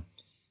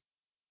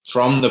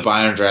from the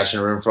Bayern dressing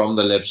room, from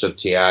the lips of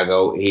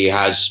Thiago. He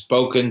has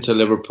spoken to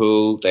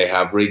Liverpool. They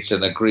have reached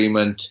an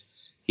agreement.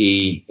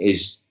 He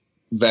is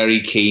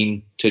very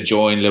keen to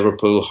join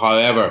Liverpool.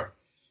 However,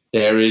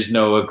 there is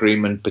no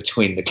agreement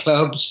between the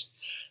clubs,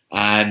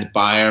 and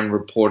Bayern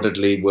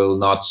reportedly will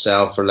not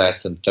sell for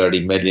less than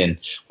 30 million.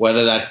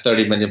 Whether that's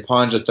 30 million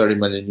pounds or 30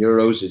 million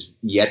euros is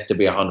yet to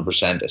be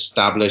 100%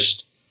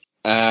 established.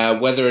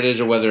 Whether it is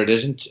or whether it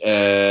isn't,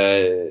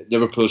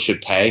 Liverpool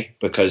should pay,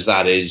 because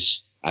that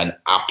is an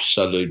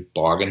absolute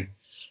bargain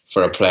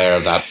for a player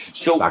of that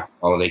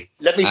quality.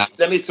 Let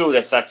me throw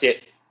this at you.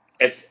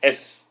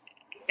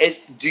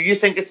 Do you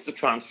think it's the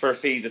transfer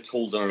fee that's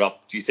holding it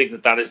up? Do you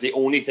think that is the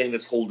only thing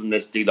that's holding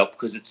this deal up?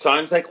 Because it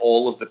sounds like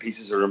all of the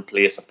pieces are in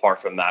place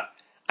apart from that.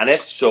 And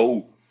if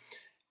so,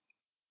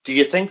 do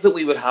you think that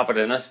we would have it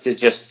in us to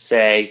just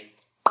say,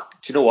 do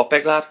you know what,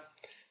 big lad?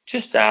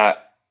 Just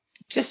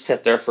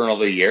sit there for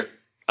another year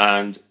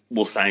and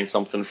we'll sign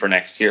something for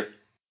next year.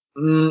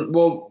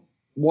 Well,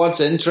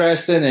 what's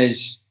interesting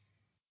is,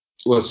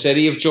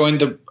 City have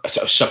joined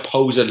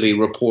supposedly,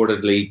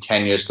 reportedly,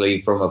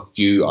 tenuously from a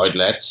few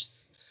outlets,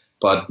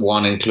 but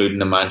one including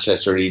the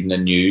Manchester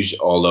Evening News,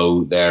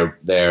 although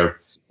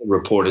their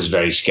report is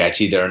very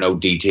sketchy. There are no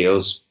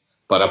details.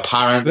 But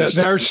apparently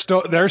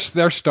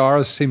their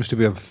stars seems to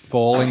be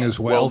falling as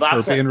well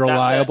for being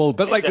reliable.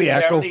 But like the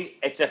Echo,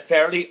 it's a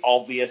fairly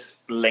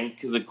obvious link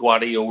to the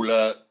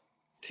Guardiola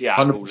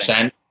Thiago 100%,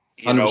 link.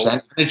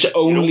 100%. It's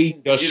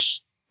only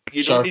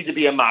you don't need to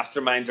be a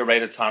mastermind to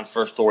write a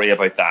transfer story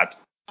about that.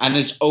 And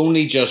it's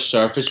only just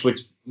surface,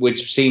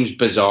 which seems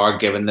bizarre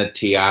given that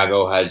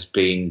Thiago has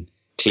been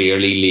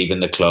clearly leaving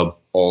the club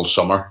all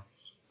summer.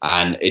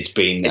 And it's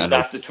been... Is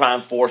that to try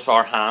and force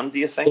our hand, do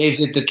you think?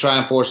 Is it to try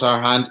and force our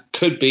hand?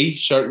 Could be,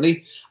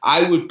 certainly.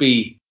 I would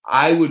be,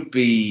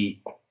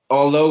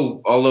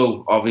 although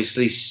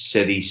obviously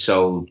City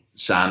sold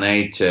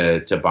Sané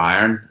to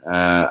Bayern,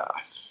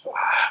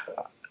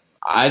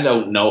 I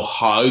don't know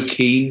how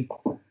keen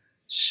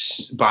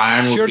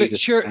Bayern would be.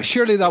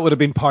 Surely that would have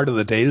been part of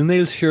the deal,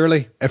 Neil,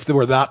 surely, if they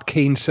were that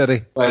keen,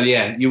 City. Well,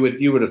 yeah, you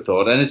would have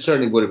thought, and it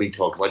certainly would have been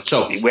talked about.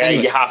 So,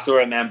 anyway, you have to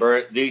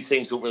remember, these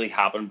things don't really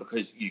happen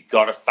because you've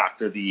got to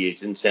factor the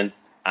agents in,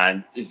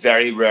 and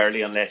very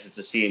rarely, unless it's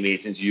the same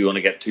agent, you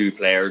only get two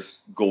players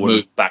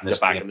going back to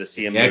back in the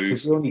same move.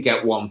 Because you only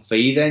get one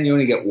fee, then you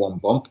only get one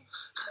bump.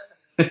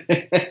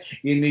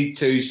 You need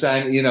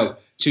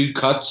two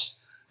cuts.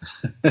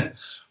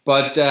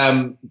 But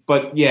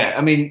yeah,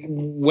 I mean,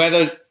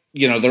 whether,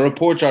 the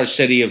reports are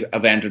City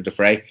have entered the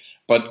fray,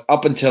 but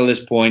up until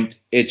this point,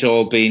 it's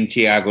all been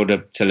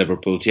Thiago to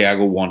Liverpool.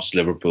 Thiago wants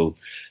Liverpool.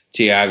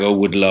 Thiago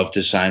would love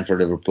to sign for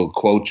Liverpool.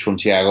 Quotes from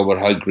Thiago about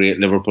how great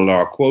Liverpool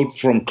are. Quote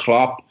from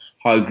Klopp,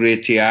 how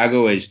great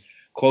Thiago is.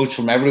 Quotes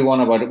from everyone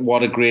about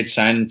what a great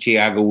signing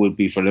Thiago would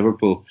be for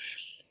Liverpool.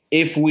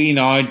 If we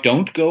now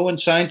don't go and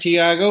sign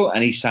Thiago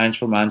and he signs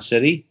for Man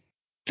City,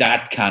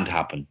 that can't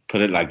happen.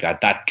 Put it like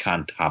that. That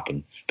can't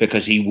happen,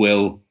 because he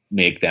will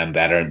make them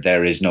better.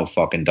 There is no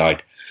fucking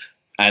doubt.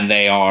 And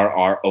they are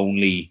our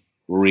only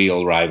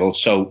real rival.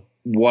 So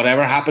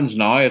whatever happens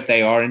now, if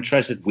they are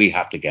interested, we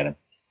have to get him,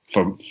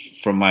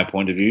 from my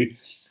point of view.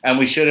 And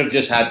we should have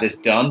just had this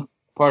done.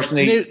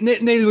 Personally,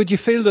 Neil, would you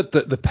feel that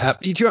the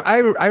Pep?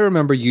 I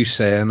remember you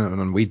saying,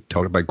 and we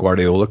talked about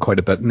Guardiola quite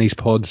a bit in these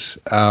pods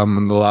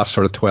in the last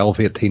sort of 12,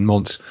 18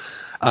 months.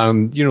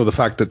 The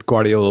fact that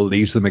Guardiola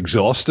leaves them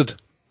exhausted.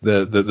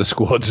 The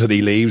squads that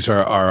he leaves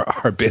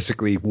are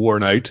basically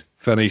worn out,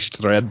 finished,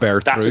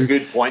 threadbare through. That's a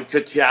good point.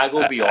 Could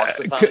Thiago be arsed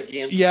with that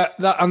again? Yeah,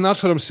 and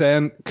that's what I'm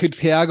saying. Could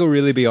Thiago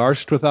really be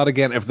arsed with that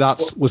again if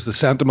that was the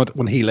sentiment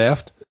when he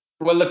left?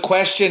 Well, the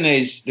question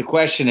is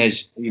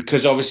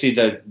because obviously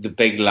the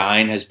big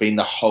line has been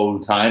the whole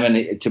time,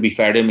 and to be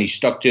fair to him, he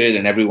stuck to it,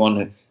 and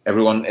everyone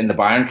in the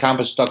Bayern camp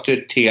has stuck to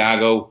it.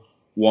 Thiago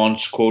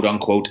wants, quote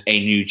unquote, a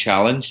new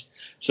challenge.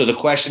 So the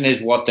question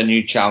is what the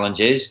new challenge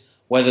is.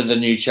 Whether the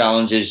new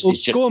challenge is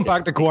just... Going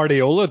back to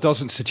Guardiola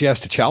doesn't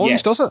suggest a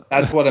challenge, does it?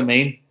 That's what I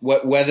mean.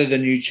 Whether the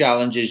new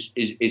challenge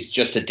is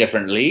just a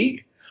different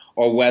league,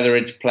 or whether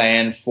it's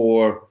playing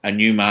for a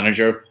new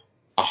manager,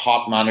 a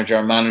hot manager,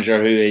 a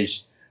manager who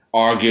is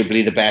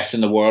arguably the best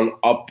in the world,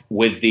 up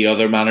with the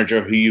other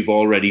manager who you've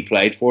already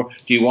played for.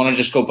 Do you want to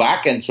just go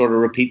back and sort of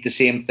repeat the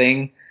same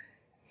thing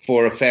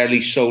for a fairly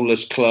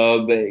soulless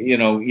club,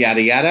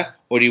 yada, yada?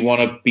 Or do you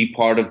want to be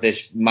part of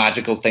this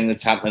magical thing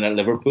that's happening at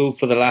Liverpool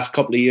for the last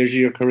couple of years of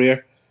your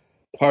career?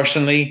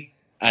 Personally,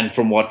 and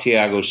from what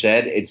Thiago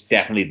said, it's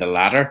definitely the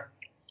latter.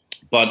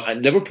 But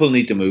Liverpool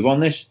need to move on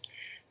this.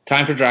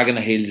 Time for dragging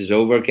the heels is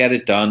over. Get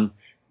it done.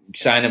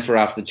 Sign him for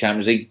after the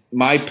Champions League.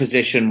 My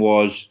position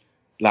was,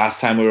 last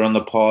time we were on the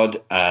pod,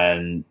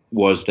 and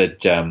was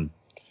that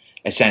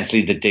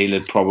essentially the deal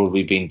had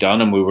probably been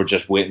done and we were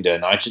just waiting to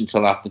announce it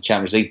until after the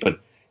Champions League. But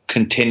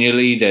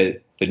continually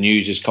the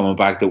news is coming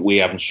back that we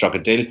haven't struck a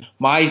deal.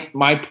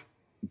 My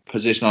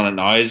position on it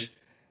now is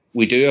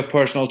we do have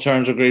personal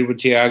terms agreed with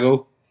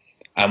Thiago,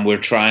 and we're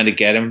trying to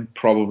get him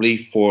probably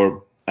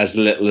for as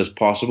little as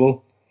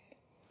possible.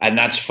 And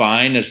that's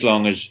fine as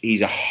long as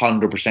he's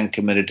 100%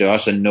 committed to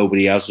us and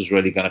nobody else is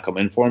really going to come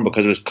in for him,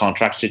 because of his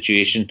contract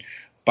situation.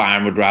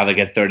 Bayern would rather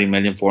get 30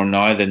 million for him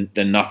now than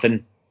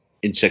nothing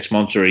in 6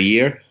 months or a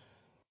year.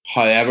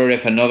 However,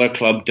 if another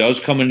club does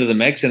come into the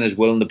mix and is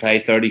willing to pay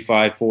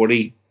 35,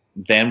 40,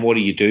 then what do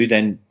you do?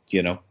 Then,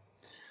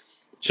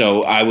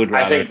 so I would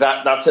rather. I think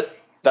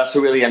that's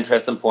a really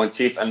interesting point,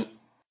 Chief. And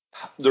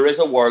there is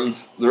a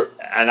world,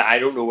 and I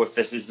don't know if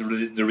this is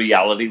the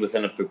reality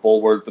within a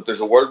football world, but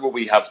there's a world where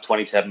we have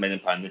 £27 million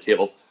on the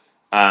table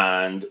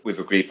and we've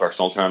agreed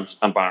personal terms,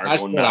 and Bayern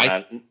going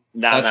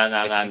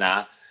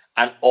nah.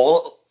 And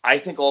I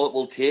think all it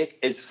will take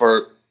is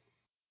for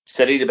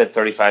City to bid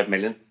 35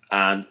 million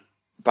and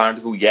Bayern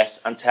to go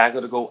yes, and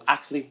Thiago to go,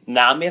 actually,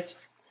 nah, mate,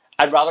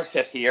 I'd rather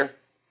sit here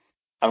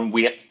and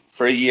wait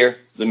for a year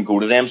than go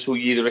to them. So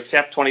you either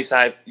accept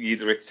 27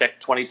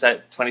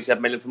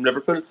 million from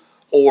Liverpool,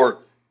 or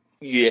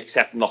you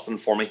accept nothing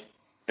for me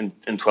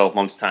in 12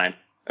 months' time.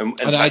 In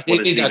fact,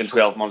 what is it even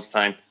 12 months'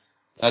 time?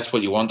 That's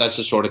what you want. That's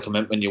the sort of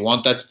commitment you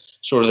want. That's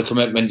sort of the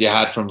commitment you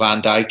had from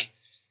Van Dijk.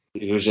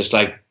 It was just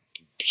like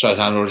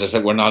Southampton were just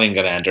like, we're not even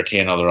going to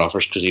entertain other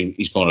offers because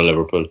he's going to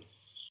Liverpool.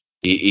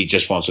 He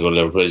just wants to go to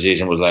Liverpool. His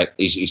agent was like,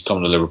 he's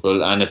coming to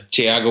Liverpool. And if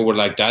Thiago were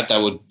like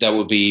that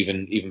would be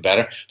even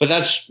better. But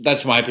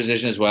that's my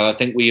position as well. I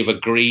think we have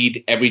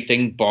agreed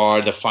everything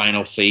bar the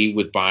final fee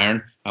with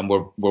Bayern, and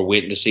we're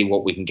waiting to see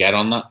what we can get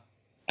on that.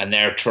 And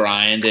they're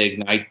trying to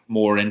ignite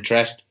more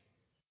interest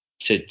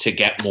to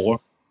get more,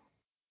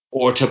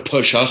 or to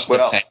push us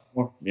to pay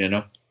more.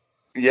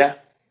 Yeah.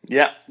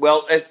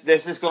 Well,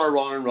 this is going to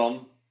run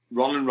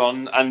and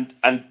run,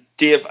 and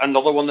Dave,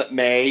 another one that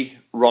may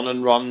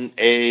run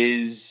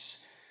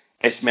is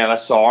Ismaila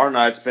Sarr.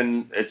 Now it's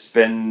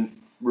been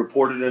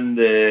reported in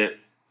the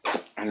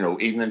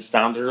Evening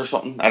Standard or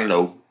something. I don't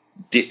know.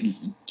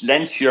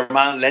 Lynch, your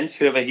man Lynch,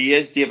 whoever he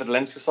is, David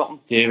Lynch or something.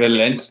 David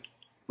Lynch,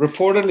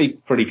 reportedly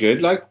pretty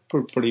good,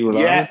 pretty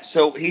reliable. Yeah,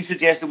 so he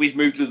suggested we've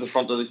moved to the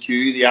front of the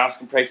queue. The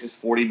asking price is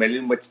 40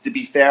 million, which, to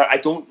be fair, I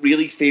don't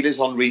really feel is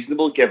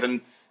unreasonable,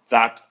 given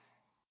that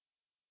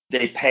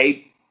they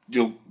paid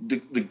the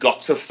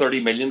guts of 30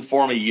 million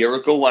for him a year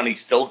ago, and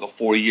he's still got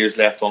 4 years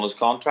left on his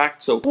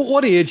contract. So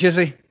what age is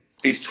he?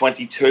 He's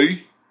 22.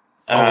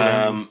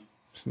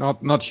 It's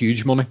not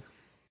huge money.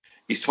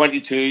 He's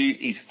 22.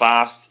 He's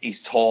fast.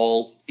 He's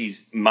tall.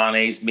 He's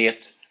Mane's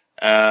mate.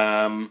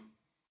 And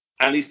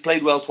he's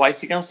played well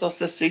twice against us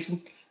this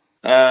season,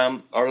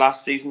 or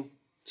last season.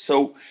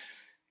 So,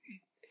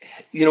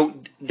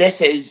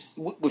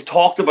 we've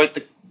talked about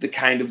the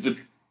kind of the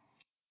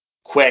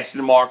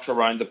question marks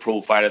around the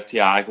profile of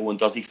Thiago, and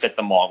does he fit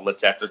the model,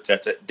 etc.,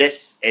 etc.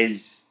 This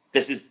is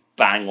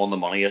bang on the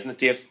money, isn't it,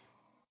 Dave?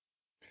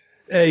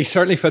 He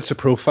certainly fits the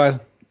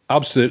profile.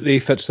 Absolutely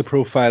fits the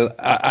profile.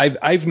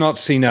 I've not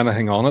seen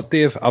anything on it,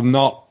 Dave. I'm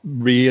not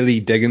really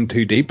digging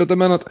too deep at the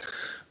minute,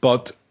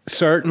 but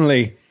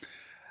certainly,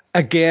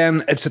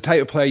 again, it's the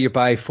type of player you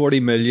buy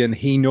 40 million.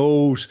 He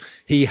knows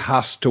he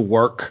has to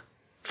work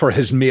for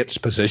his mate's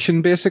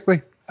position,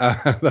 basically.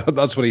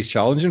 That's what he's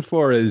challenging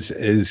for, is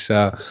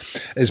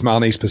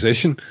Mane's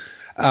position,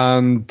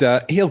 and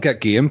he'll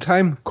get game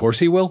time. Of course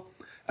he will.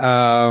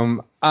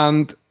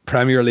 And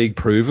Premier League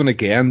proven,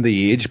 again,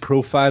 the age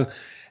profile.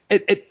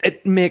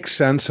 It makes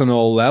sense on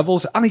all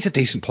levels, and he's a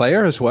decent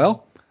player as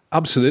well.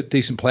 Absolute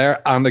decent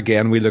player. And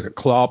again, we look at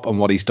Klopp and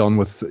what he's done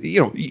with,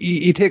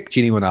 you take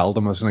Gini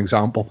Wijnaldum as an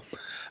example.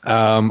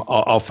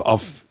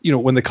 Of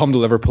when they come to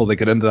Liverpool, they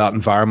get into that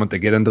environment, they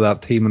get into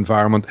that team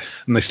environment,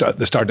 and they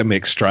start to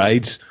make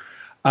strides.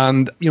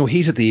 And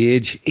he's at the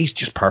age, he's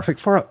just perfect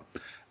for it.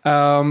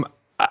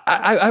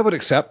 I would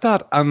accept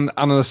that, and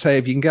as I say,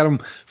 if you can get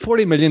him,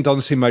 40 million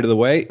doesn't seem out of the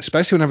way,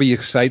 especially whenever you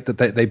cite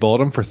that they bought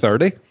him for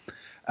 30.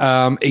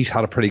 He's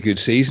had a pretty good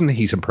season.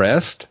 He's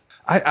impressed.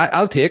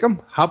 I'll take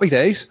him. Happy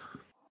days.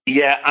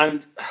 Yeah,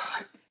 and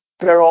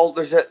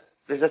there's a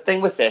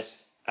thing with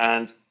this,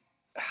 and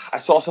I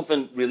saw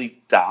something really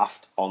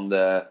daft on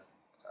the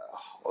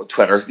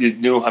Twitter. You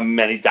know how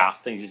many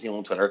daft things you see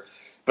on Twitter,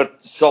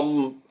 but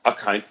some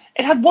account,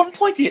 it had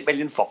 1.8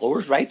 million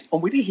followers, right?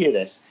 And we did hear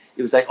this.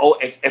 It was like,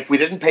 if we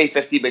didn't pay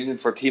 50 million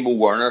for Timo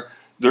Werner,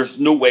 there's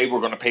no way we're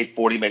going to pay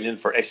 40 million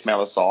for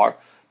Ismaila Sarr.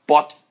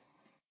 But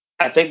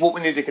I think what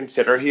we need to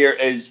consider here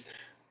is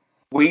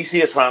we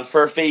see a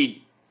transfer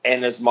fee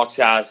in as much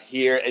as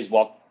here's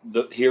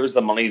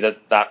the money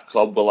that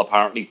club will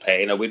apparently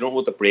pay. Now, we don't know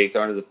what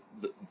the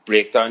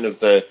breakdown of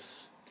the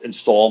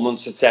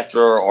installments,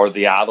 etc., or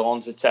the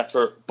add-ons,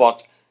 etc.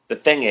 But the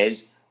thing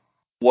is,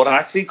 what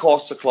actually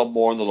costs the club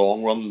more in the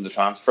long run than the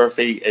transfer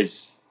fee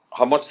is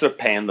how much they're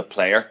paying the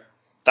player.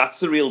 That's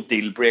the real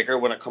deal breaker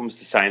when it comes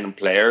to signing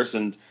players.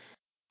 And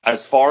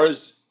as far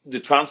as the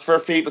transfer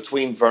fee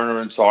between Werner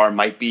and Sarr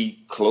might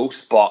be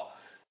close, but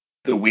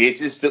the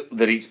wages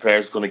that each player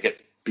is going to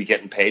be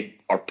getting paid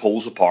are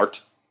poles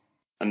apart,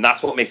 and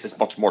that's what makes this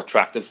much more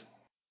attractive.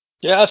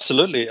 Yeah,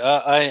 absolutely.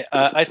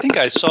 I think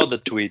I saw the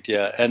tweet,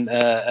 yeah,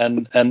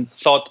 and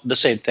thought the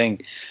same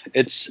thing.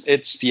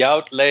 It's the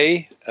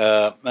outlay.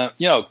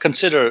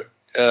 Consider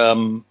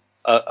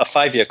a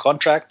 5-year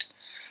contract,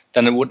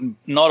 then it would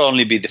not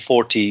only be the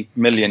 40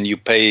 million you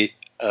pay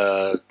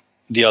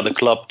the other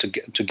club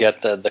to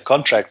get the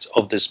contract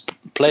of this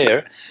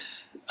player.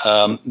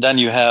 Then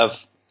you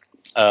have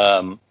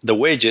the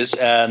wages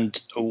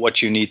and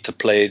what you need to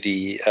pay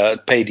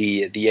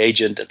the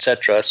agent,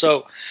 etc.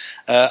 So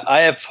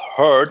I have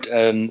heard,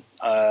 and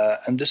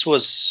this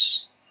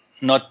was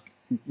not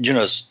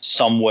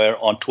somewhere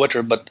on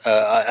Twitter, but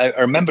I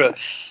remember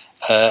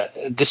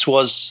this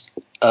was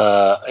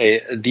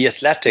the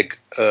Athletic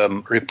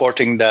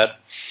reporting that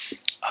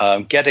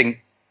getting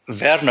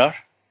Werner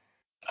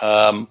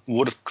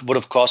would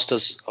have cost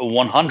us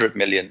 100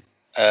 million,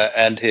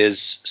 and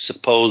his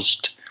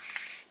supposed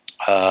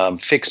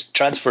fixed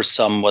transfer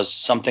sum was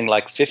something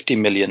like 50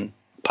 million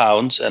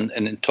pounds, and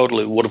in total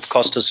it would have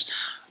cost us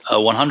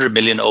 100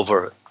 million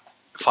over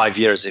 5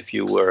 years if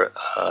you were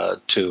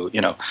to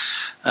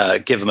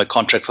give him a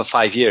contract for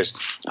 5 years.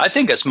 I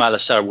think Ismaila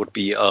Sarr would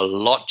be a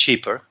lot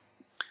cheaper.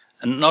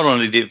 And not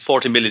only the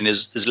 40 million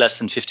is less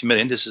than 50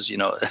 million. This is,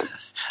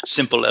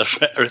 simple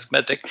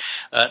arithmetic.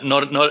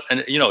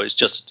 It's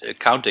just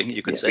counting.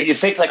 You could say. You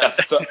think like a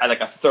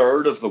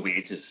third of the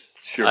wages,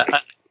 sure.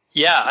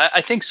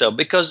 I think so,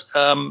 because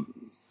Werner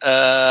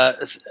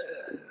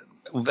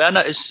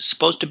is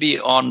supposed to be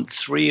on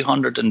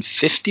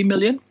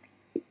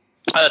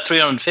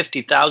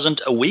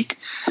 350,000 a week.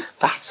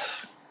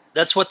 That's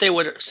what they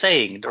were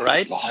saying,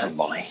 right? A lot of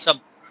money.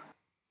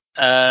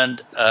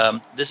 And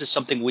this is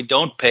something we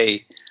don't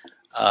pay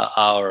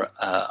our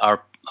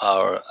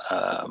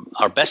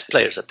best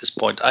players at this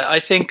point. I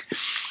think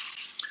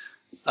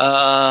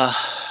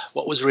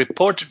what was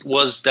reported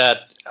was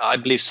that I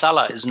believe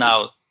Salah is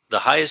now the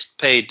highest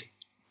paid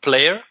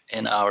player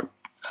in our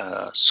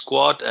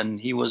squad, and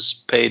he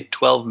was paid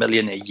 12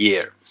 million a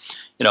year.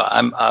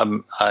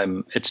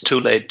 It's too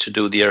late to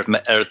do the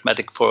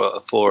arithmetic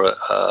for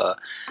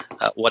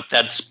what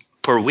that's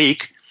per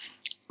week,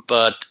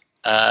 but.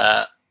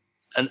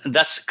 And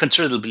that's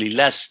considerably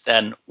less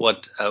than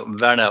what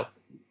Werner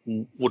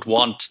would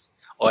want,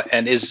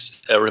 and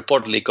is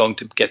reportedly going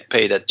to get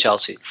paid at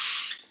Chelsea.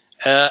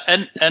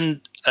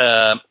 And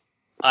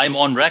I'm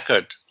on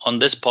record on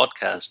this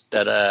podcast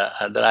that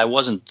I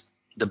wasn't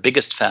the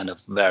biggest fan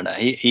of Werner.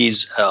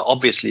 He's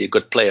obviously a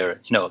good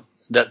player.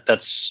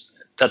 That's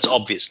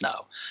obvious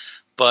now,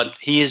 but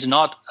he is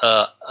not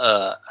a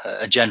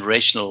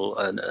generational.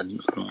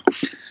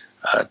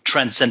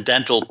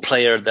 Transcendental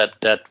player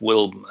that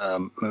will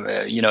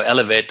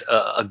elevate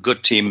a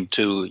good team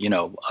to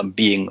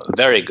being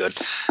very good.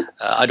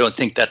 I don't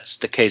think that's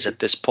the case at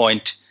this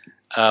point.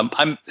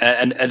 And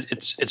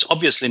it's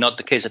obviously not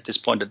the case at this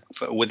point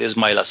with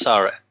Ismaila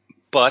Sarr,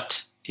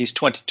 but he's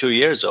 22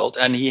 years old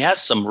and he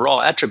has some raw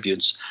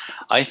attributes,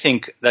 I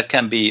think, that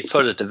can be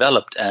further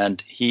developed.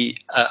 And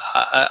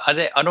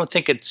I don't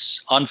think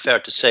it's unfair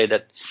to say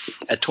that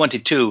at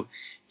 22.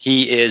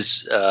 He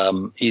is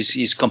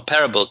he's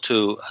comparable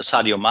to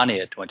Sadio Mane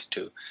at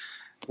 22.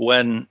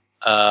 When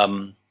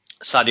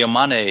Sadio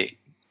Mane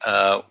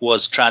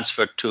was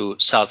transferred to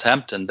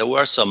Southampton, there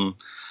were some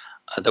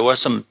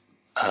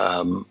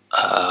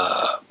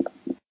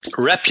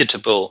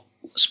reputable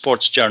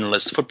sports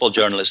journalists, football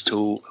journalists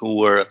who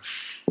were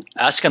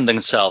asking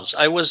themselves.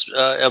 I was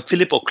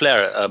Philippe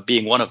Auclair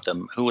being one of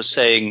them, who was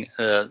saying,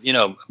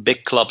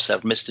 big clubs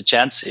have missed a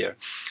chance here.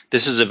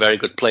 This is a very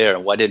good player.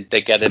 Why didn't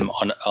they get him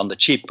on the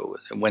cheap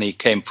when he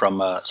came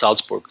from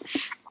Salzburg?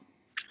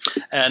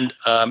 And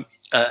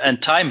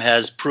time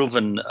has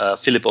proven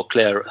Philippe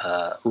Auclair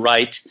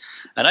right.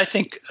 And I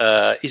think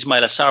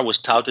Ismaila Sarr was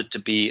touted to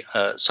be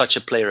such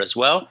a player as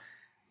well.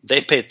 They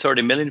paid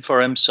 30 million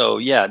for him, so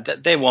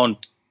they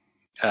won't.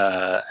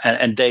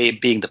 And they,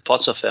 being the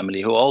Pozzo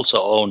family, who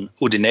also own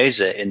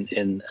Udinese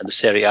in the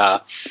Serie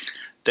A,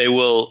 they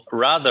will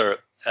rather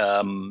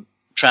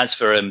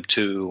transfer him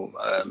to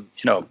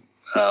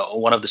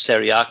one of the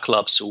Serie A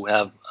clubs who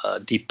have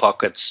deep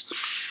pockets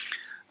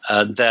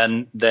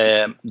than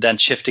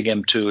shifting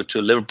him to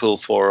Liverpool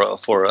for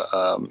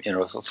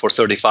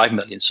 35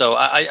 million. So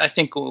I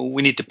think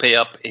we need to pay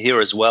up here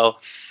as well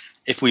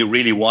if we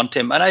really want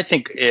him. And I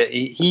think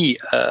he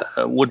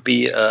would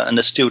be an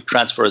astute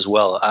transfer as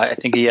well. I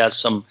think he has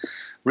some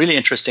really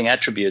interesting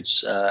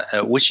attributes,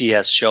 which he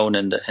has shown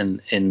in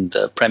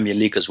the Premier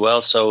League as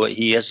well. So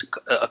he is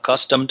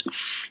accustomed.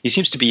 He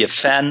seems to be a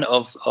fan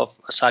of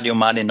Sadio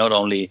Mane, not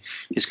only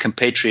his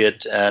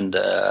compatriot,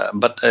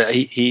 but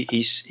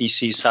he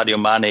sees Sadio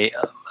Mane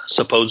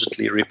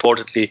supposedly,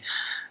 reportedly,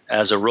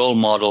 as a role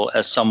model,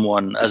 as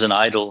someone, as an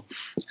idol,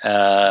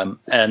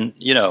 and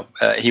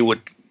he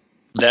would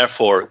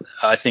therefore,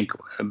 I think,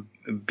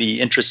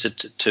 be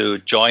interested to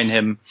join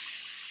him.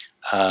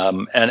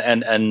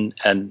 And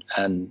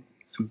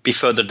be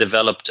further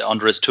developed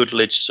under his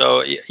tutelage.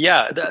 So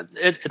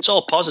it's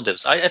all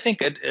positives. I think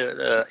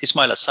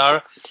Ismaila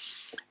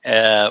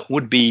Sarr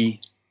would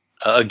be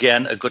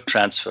again a good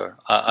transfer.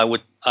 I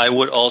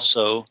would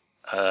also,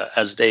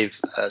 as Dave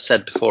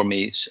said before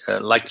me,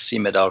 like to see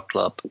him at our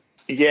club.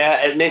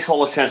 Yeah, it makes all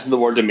the sense in the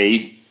world to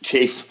me,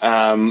 Chief.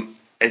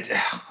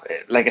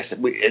 like I said,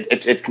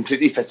 it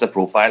completely fits the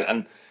profile,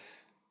 and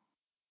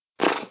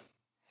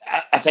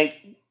I think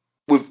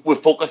we've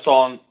focused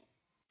on,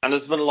 and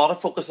there's been a lot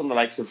of focus on the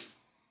likes of,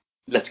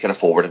 let's get a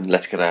forward and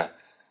let's get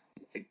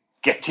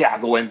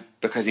Thiago in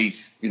because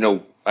he's,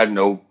 I don't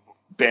know,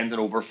 bending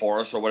over for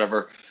us or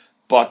whatever.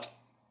 But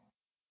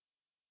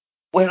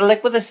with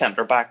a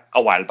centre back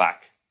a while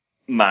back,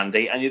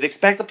 Mandy, and you'd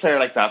expect a player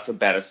like that from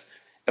Betis.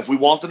 If we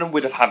wanted him,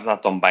 we'd have had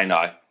that done by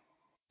now.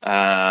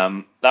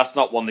 That's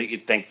not one that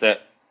you'd think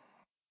that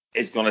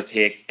is going to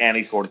take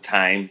any sort of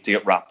time to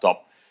get wrapped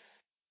up.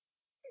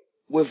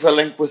 We've a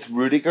link with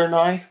Rudiger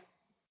now,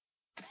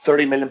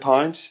 £30 million.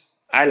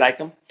 I like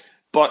him,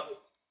 but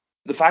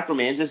the fact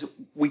remains is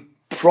we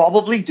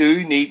probably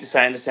do need to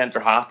sign a centre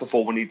half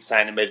before we need to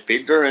sign a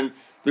midfielder. And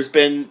there's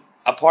been,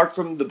 apart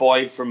from the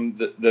boy from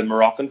the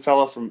Moroccan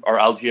fella or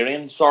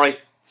Algerian,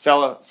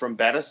 fella from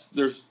Betis,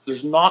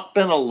 there's not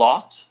been a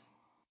lot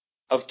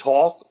of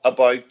talk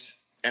about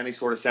any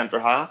sort of centre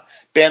half.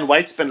 Ben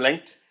White's been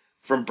linked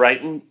from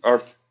Brighton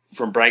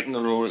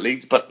and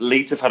Leeds, but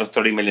Leeds have had a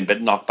 30 million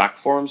bid knocked back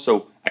for him,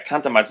 so I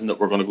can't imagine that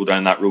we're going to go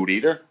down that road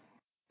either.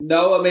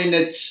 No, I mean,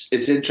 it's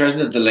interesting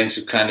that the links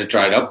have kind of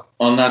dried up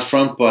on that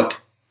front, but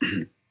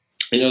the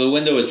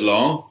window is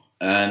long,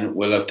 and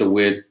we'll have to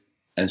wait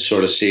and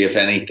sort of see if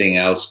anything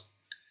else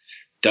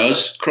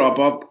does crop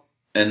up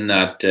in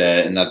that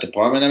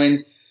department. I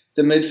mean,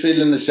 the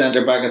midfield and the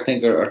centre back, I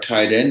think, are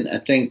tied in. I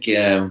think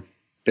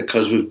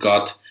because of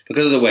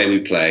the way we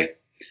play,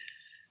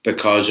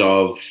 because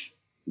of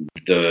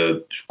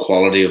the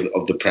quality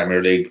of the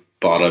Premier League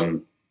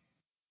bottom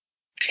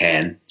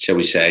 10, shall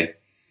we say,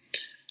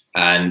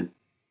 and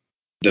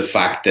the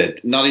fact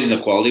that not even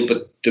the quality,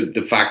 but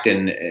the fact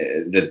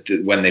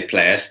that when they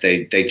play us,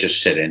 they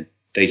just sit in.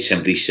 They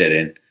simply sit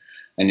in,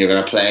 and you're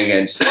going to play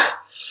against.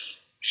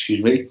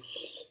 Excuse me.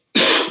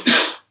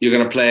 You're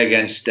going to play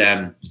against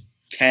 10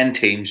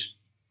 teams,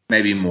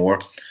 maybe more,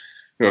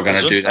 who are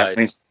going to do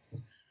that.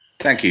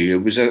 Thank you.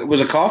 It was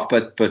a cough,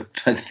 but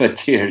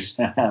cheers.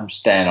 I'm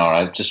staying all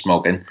right, just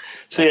smoking.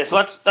 So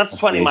that's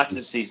 20 matches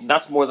a season.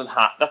 That's more than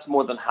half. That's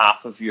more than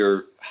half of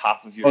your.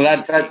 Well,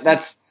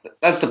 that's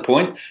the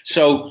point.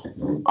 So,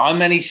 how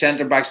many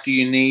centre backs do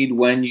you need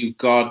when you've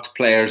got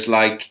players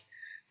like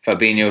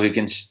Fabinho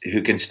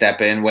who can step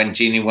in? When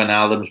Gini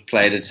Wijnaldum's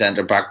played at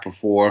centre back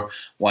before?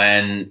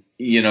 When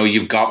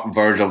you've got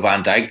Virgil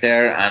van Dijk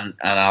there and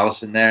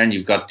Alisson there, and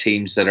you've got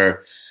teams that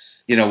are.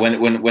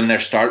 When their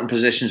starting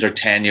positions are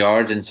 10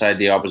 yards inside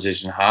the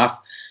opposition half,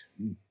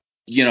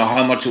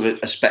 how much of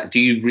a do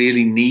you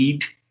really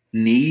need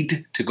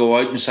to go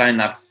out and sign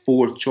that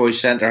fourth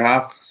choice centre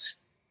half?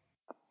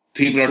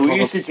 So are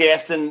you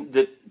suggesting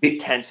that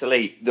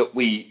potentially that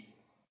we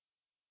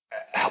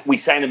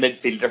sign a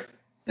midfielder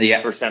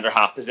for centre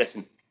half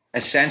position?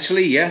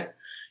 Essentially, yeah.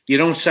 You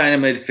don't sign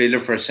a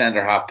midfielder for a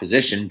centre half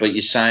position, but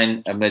you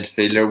sign a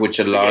midfielder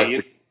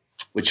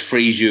which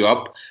frees you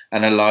up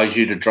and allows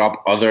you to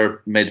drop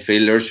other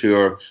midfielders who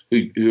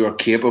are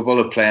capable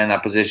of playing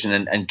that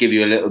position and give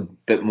you a little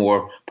bit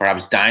more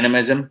perhaps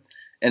dynamism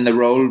in the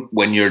role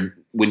when you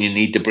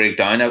need to break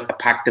down a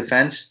packed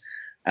defence,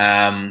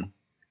 and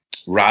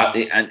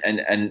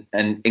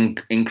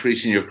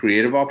increasing your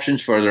creative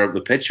options further up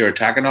the pitch, your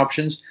attacking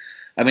options.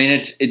 I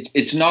mean,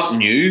 it's not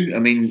new. I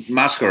mean,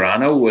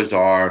 Mascherano was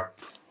our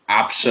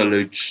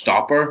absolute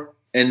stopper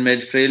in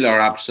midfield, our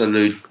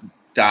absolute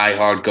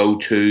die-hard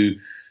go-to,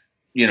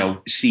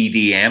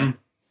 CDM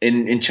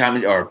in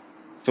Champions or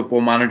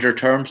Football Manager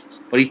terms,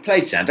 but he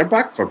played centre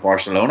back for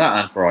Barcelona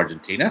and for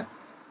Argentina.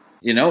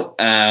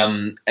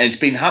 And it's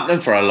been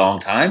happening for a long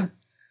time,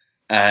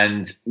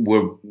 and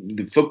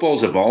the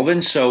football's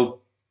evolving. So,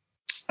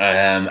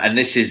 and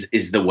this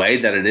is the way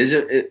that it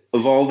is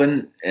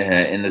evolving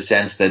in the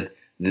sense that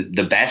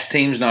the best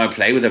teams now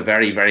play with a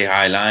very, very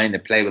high line. They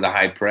play with a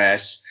high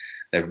press.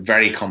 They're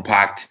very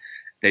compact.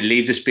 They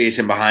leave the space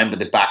in behind, but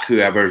they back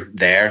whoever's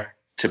there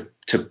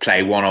to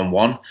play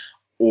one-on-one,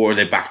 or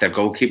they back their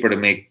goalkeeper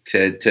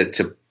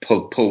to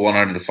pull one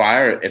out of the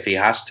fire if he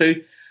has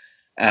to.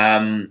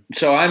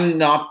 So I'm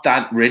not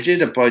that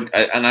rigid about,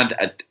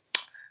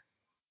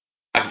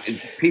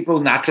 people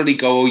naturally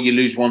go, you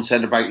lose one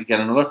centre back, you get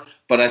another.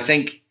 But I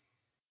think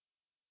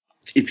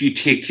if you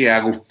take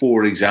Thiago,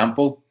 for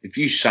example, if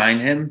you sign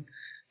him,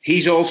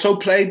 he's also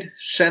played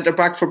centre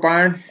back for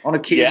Bayern on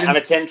occasion. Yeah, and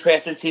it's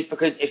interesting, see,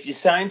 because if you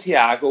sign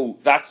Thiago,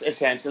 that's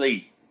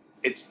essentially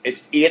it's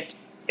eight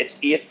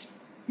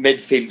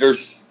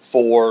midfielders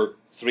for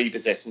three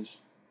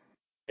positions.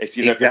 If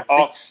you look at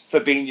Ox,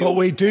 Fabinho, but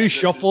we do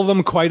shuffle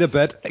them quite a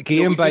bit,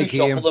 game by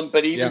game. Shuffle them,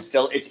 but even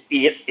still, it's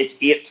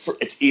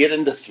eight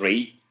into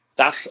three.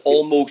 That's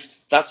almost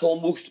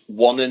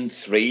 1 in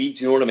 3.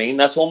 Do you know what I mean?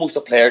 That's almost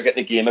a player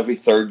getting a game every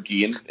third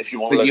game, if you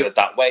want to look at it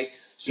that way.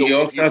 So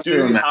if you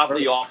do have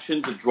the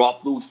option to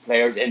drop those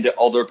players into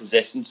other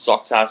positions,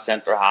 such as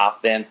centre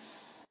half, then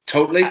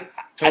totally.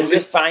 I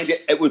just find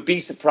it would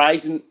be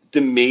surprising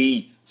to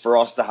me for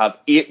us to have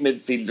 8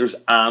 midfielders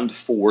and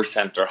 4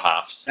 centre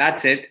halves.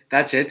 That's it.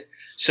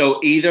 So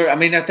either, I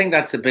mean, I think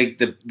that's the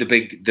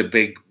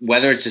big.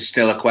 Whether it's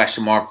still a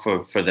question mark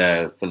for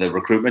the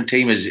recruitment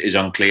team is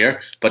unclear.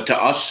 But to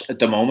us at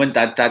the moment,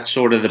 that's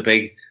sort of the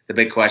big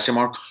question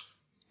mark.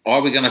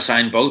 Are we going to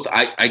sign both?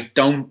 I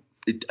don't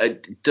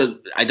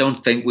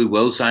think we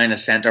will sign a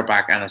centre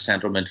back and a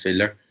central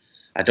midfielder.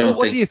 I don't.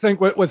 What do you think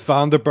with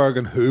Vandenberg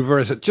and Hoover?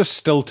 Is it just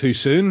still too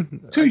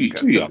soon? Too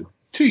young.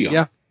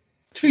 Yeah.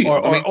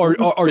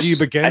 Or do you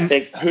begin? I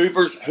think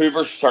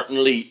Hoover's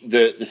certainly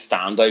the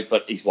standout,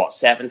 but he's what,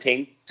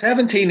 17?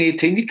 17,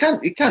 18. You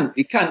can't.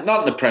 Not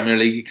in the Premier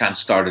League. You can't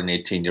start an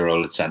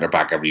 18-year-old at centre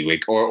back every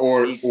week.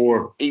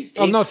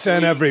 I'm not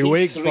saying every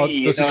week, but does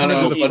he come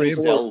into the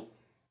frame?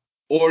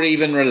 Or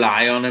even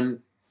rely on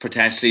him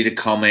potentially to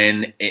come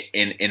in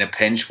a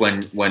pinch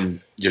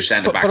when your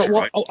centre back.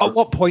 But at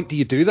what point do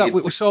you do that?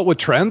 We saw it with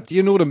Trent.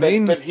 You know what I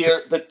mean? But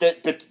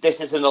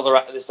this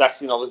is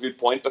actually another good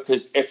point,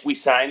 because if we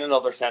sign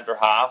another centre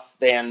half,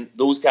 then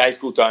those guys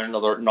go down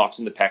another notch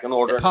in the pecking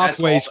order. The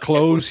pathways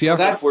close. Yeah.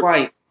 That's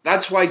why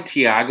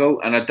Thiago,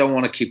 and I don't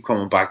want to keep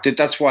coming back to it.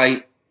 That's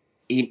why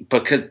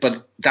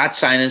but that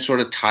signing sort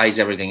of ties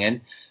everything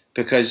in,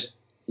 because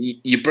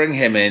you bring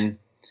him in,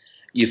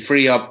 you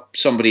free up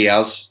somebody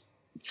else,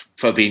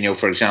 Fabinho,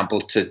 for example,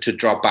 to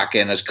drop back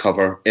in as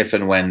cover if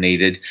and when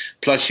needed.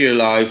 Plus, you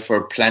allow for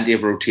plenty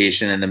of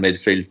rotation in the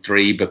midfield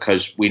three,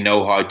 because we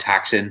know how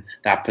taxing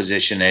that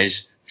position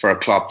is for a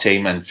club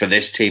team and for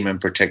this team in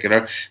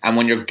particular. And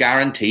when you're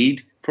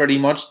guaranteed pretty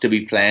much to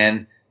be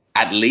playing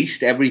at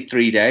least every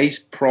 3 days,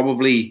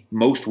 probably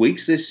most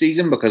weeks this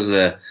season because of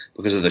the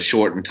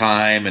shortened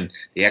time and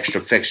the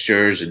extra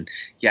fixtures and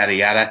yada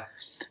yada.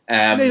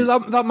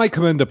 That might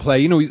come into play.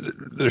 You know,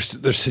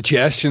 there's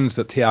suggestions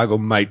that Thiago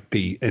might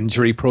be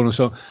injury prone.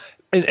 So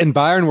in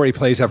Bayern, where he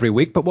plays every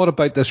week, but what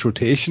about this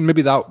rotation?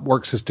 Maybe that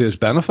works to his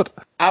benefit.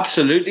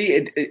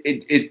 Absolutely,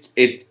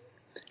 it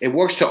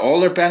works to all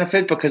their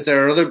benefit, because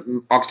there are other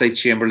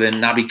Oxlade-Chamberlain,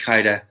 Naby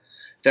Keita.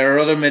 There are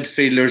other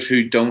midfielders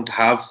who don't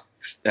have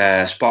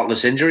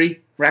spotless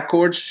injury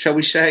records, shall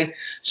we say?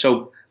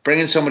 So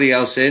bringing somebody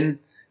else in,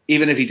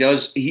 even if he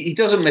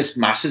doesn't miss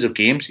masses of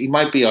games. He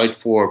might be out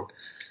for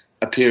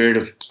a period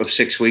of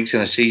 6 weeks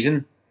in a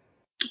season,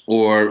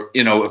 or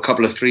a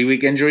couple of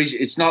 3-week injuries.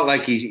 It's not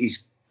like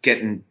he's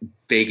getting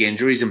big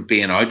injuries and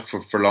being out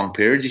for long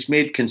periods. He's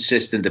made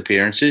consistent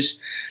appearances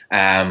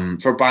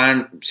for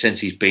Bayern since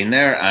he's been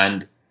there,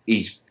 and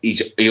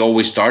he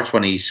always starts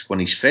when he's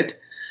fit.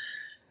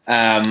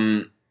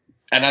 And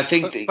I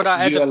think you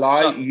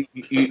allow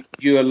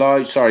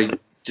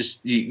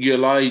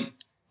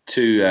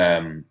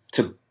to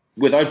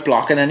without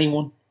blocking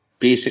anyone.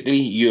 Basically,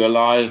 you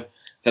allow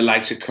the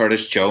likes of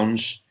Curtis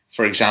Jones,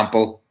 for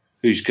example,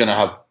 who's going to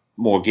have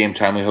more game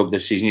time, we hope,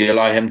 this season. You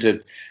allow him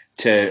to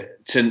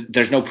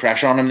there's no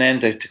pressure on him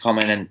then to come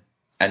in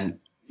and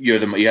you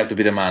have to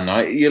be the man now.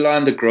 You allow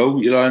him to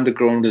grow. You allow him to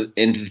grow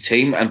into the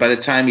team, and by the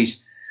time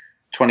he's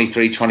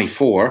 23,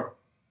 24,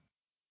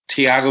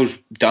 Thiago's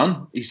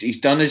done. He's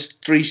done his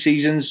 3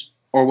 seasons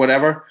or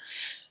whatever.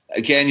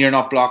 Again, you're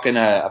not blocking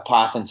a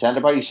path in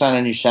centre back. You sign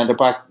a new centre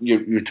back.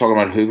 You're talking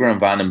about Hoover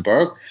and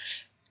Vandenberg.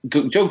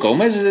 Joe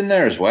Gomez is in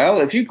there as well.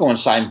 If you go and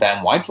sign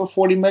Ben White for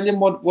 40 million,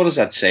 what does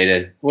that say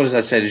to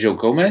Joe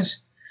Gomez?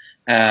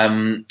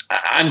 And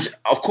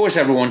of course,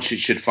 everyone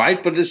should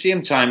fight, but at the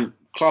same time,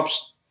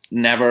 Klopp's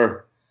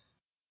never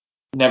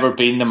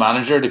been the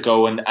manager to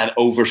go and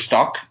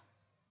overstock.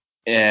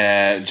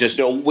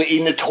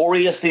 He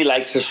notoriously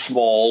likes a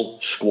small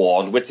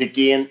squad, which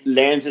again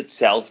lends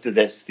itself to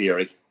this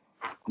theory.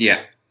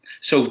 Yeah.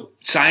 So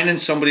signing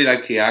somebody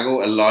like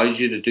Thiago allows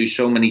you to do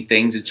so many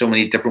things in so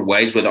many different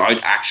ways without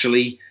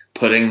actually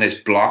putting this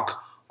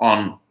block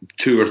on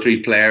 2 or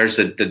 3 players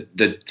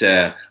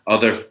that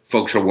other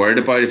folks are worried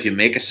about if you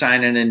make a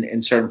signing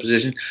in certain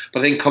positions. But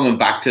I think coming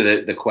back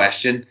to the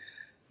question,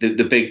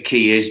 the big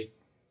key is,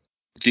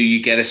 do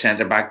you get a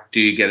centre back?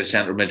 Do you get a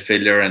centre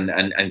midfielder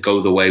and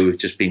go the way we've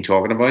just been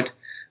talking about?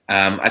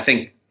 I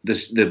think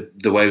the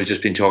way we've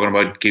just been talking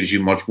about gives you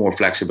much more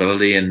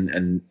flexibility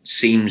and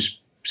seems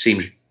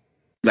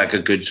like a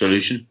good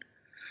solution.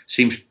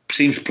 Seems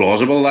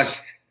plausible.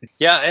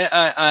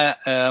 Yeah,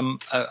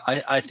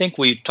 I think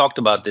we talked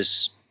about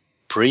this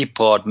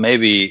pre-pod,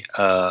 maybe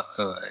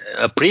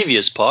a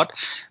previous pod,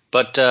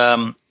 but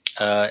the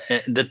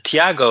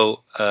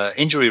Thiago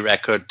injury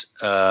record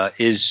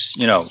is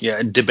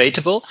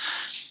debatable,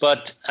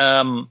 but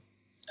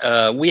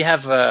we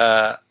have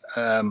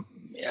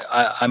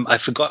I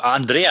forgot,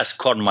 Andreas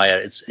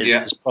Kornmeier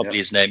is probably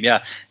his name.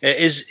 Yeah,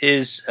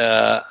 is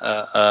a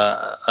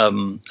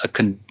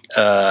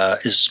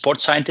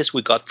sports scientist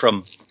we got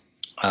from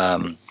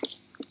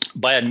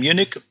Bayern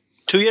Munich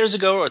 2 years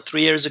ago or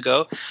 3 years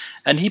ago,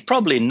 and he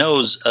probably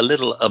knows a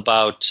little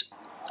about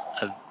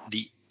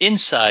the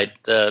inside,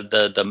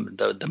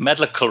 the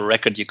medical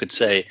record, you could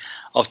say,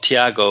 of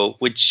Thiago,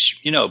 which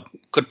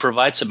could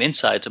provide some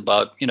insight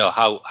about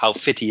how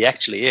fit he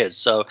actually is.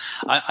 So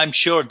I'm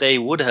sure they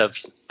would have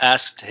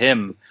asked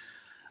him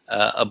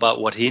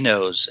about what he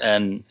knows,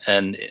 and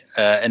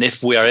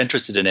if we are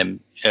interested in him.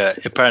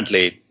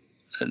 Apparently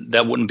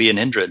that wouldn't be an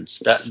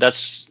hindrance.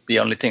 That's the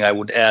only thing I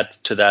would add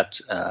to that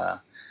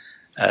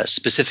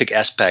specific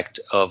aspect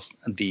of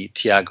the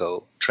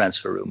Thiago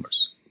transfer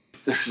rumors.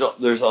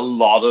 There's a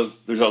lot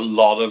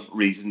of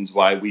reasons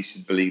why we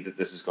should believe that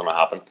this is going to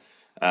happen.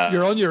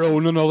 You're on your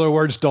own, in other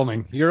words,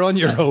 Dunning. You're on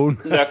your own.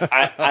 Look,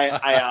 I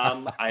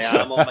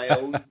am on my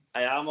own.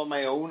 I am on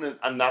my own,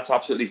 and that's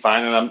absolutely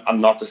fine. And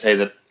I'm not to say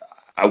that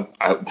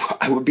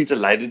I would be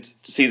delighted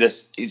to see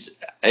this. He's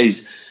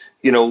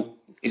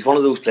one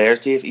of those players,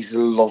 Dave. He's a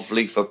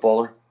lovely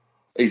footballer.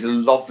 He's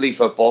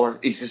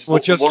just we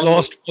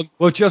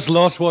just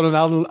lost one in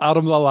Adam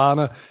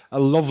Lallana, a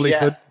lovely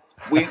kid.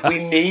 we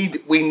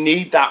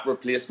need that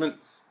replacement.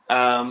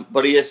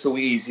 But he is so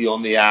easy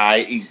on the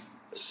eye. He's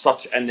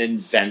such an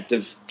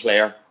inventive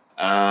player.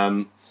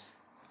 And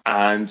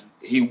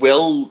he's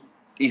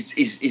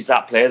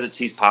that player that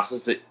sees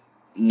passes that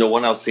no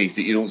one else sees,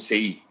 that you don't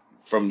see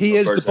from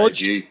a bird's eye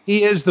view.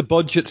 He is the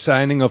budget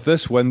signing of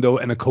this window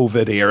in a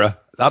COVID era.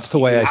 That's the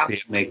way I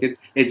see it.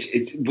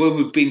 It's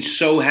we've been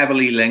so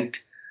heavily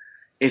linked.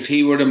 If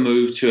he were to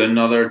move to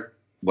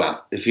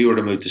if he were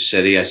to move to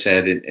City, I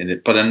said in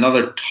it, but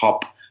another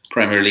top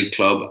Premier League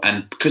club,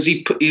 and because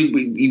he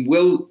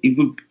would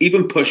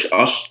even push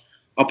us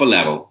up a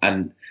level.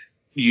 And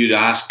you'd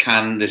ask,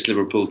 can this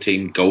Liverpool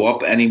team go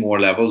up any more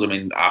levels? I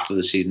mean, after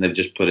the season they've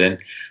just put in,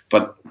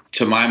 but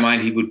to my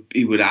mind, he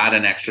would add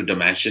an extra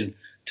dimension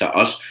to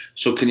us.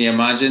 So can you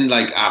imagine,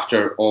 like,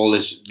 after all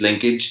this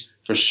linkage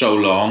for so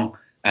long,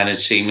 and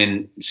it's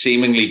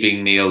seemingly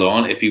being nailed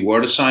on, if he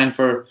were to sign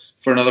for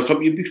another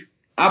club, you'd be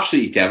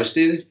absolutely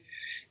devastated.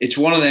 It's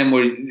one of them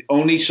where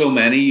only so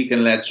many you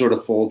can let sort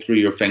of fall through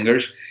your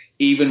fingers,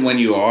 even when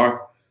you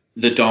are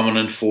the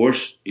dominant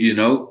force, you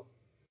know.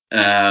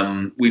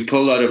 We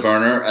pulled out of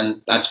Werner,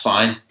 and that's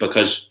fine,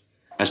 because,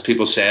 as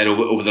people said,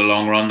 over the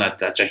long run,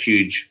 that's a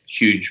huge,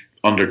 huge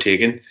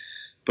undertaking.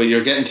 But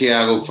you're getting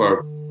Thiago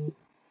for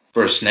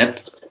a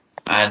snip,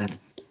 and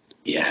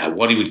yeah,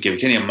 what he would give.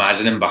 Can you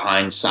imagine him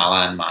behind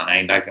Salah and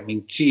Mane? Like, I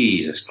mean,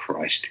 Jesus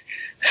Christ.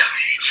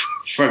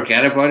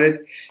 Forget about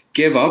it.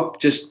 Give up.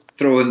 Just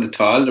throw in the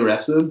towel, the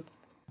rest of them.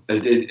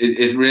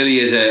 It really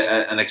is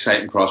an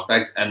exciting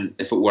prospect, and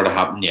if it were to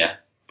happen, yeah,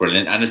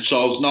 brilliant. And it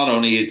solves, not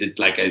only is it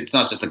like it's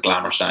not just a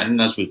glamour signing,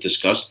 as we've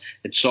discussed,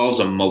 it solves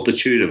a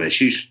multitude of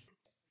issues.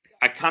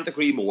 I can't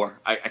agree more.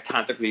 I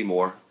can't agree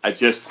more. I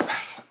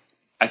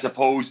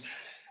suppose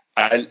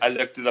I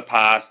look to the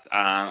past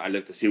and I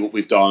look to see what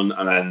we've done,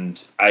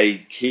 and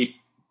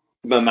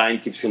my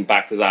mind keeps coming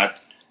back to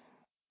that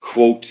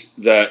quote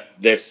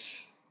that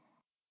this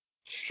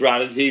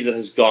strategy that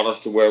has got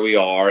us to where we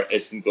are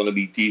isn't going to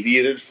be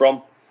deviated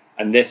from,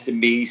 and this to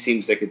me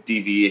seems like a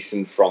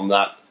deviation from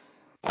that.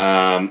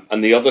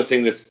 And the other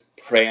thing that's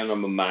preying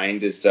on my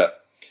mind is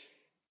that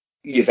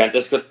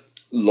Juventus got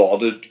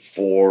lauded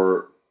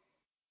for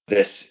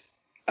this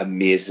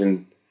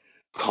amazing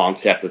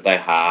concept that they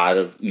had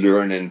of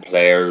luring in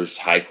players,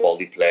 high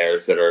quality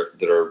players that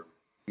are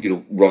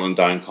running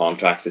down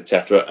contracts,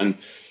 etc. And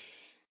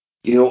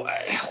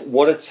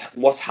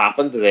what's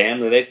happened to them?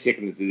 They've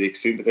taken it to the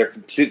extreme, but they're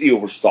completely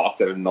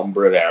overstocked in a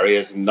number of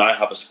areas, and now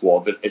have a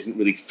squad that isn't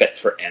really fit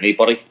for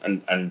anybody.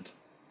 And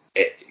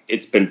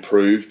it's been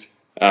proved.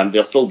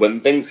 They'll still win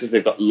things because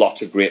they've got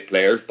lots of great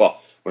players, but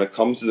when it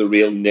comes to the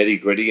real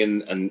nitty gritty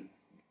and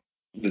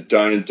the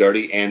down and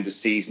dirty end of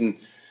season,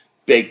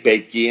 big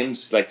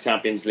games like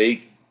Champions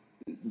League,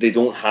 they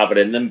don't have it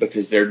in them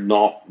because they're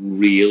not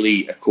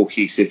really a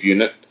cohesive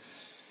unit.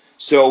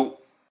 So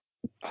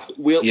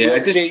we'll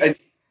see.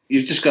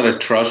 You've just got to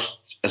trust,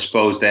 I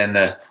suppose, then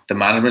the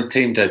management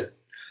team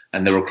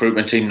and the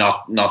recruitment team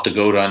not to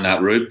go down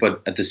that route.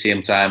 But at the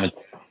same time,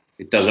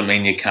 it doesn't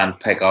mean you can't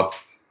pick up,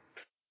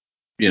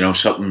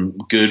 something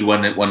good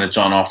when it's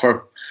on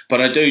offer.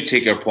 But I do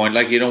take your point.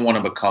 Like, you don't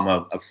want to become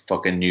a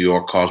fucking New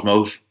York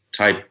Cosmos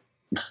type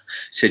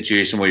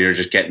situation where you're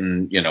just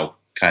getting,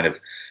 kind of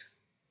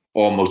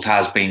almost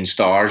has-been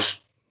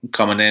stars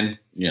coming in,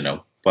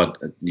 But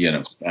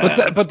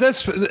but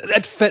this,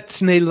 it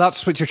fits, Neil.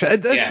 That's what you're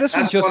trying. This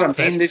that's just what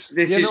I mean. fits,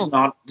 this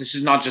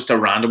is not just a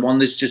random one.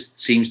 This just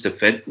seems to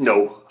fit.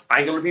 No,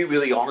 I'm going to be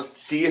really honest.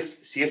 See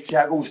if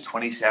Thiago was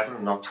 27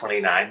 and not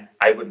 29,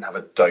 I wouldn't have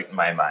a doubt in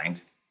my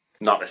mind.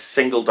 Not a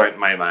single doubt in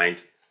my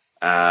mind.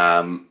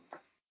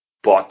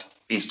 But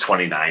he's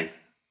 29,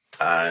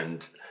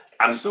 and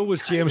so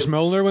was James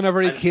Milner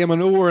whenever he came. I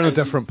know we're in a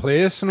different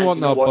place and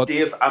whatnot. You know what, but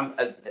Dave,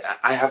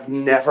 I have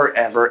never,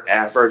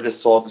 ever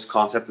this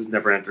concept has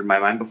never entered my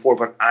mind before.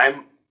 But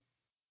I'm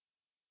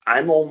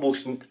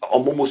almost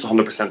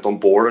 100% on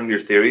board on your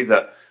theory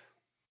that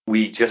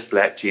we just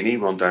let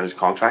Gini run down his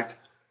contract.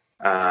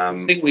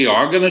 I think we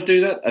are going to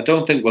do that. I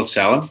don't think we'll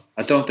sell him.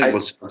 I don't think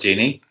we'll sell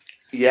Gini.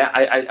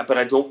 Yeah, but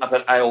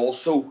I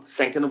also,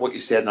 thinking of what you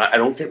said now, I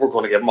don't think we're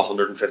going to give him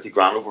 150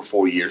 grand over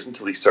 4 years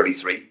until he's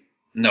 33.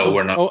 No,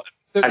 we're not. Oh,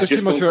 there's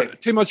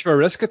too much of a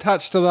risk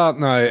attached to that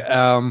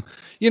now.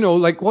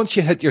 Like once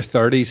you hit your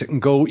 30s, it can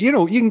go.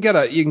 You can get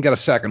a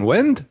second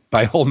wind.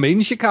 By all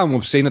means, you can.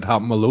 We've seen it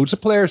happen with loads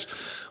of players.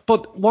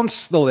 But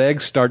once the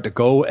legs start to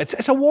go,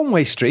 it's a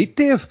one-way street,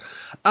 Dave.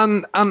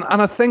 And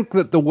I think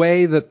that the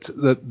way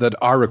that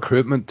our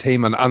recruitment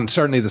team and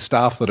certainly the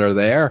staff that are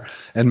there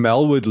in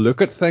Melwood look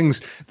at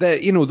things,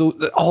 that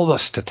all the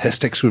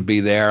statistics would be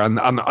there, and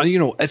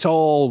it's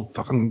all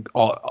fucking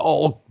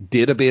all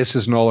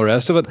databases and all the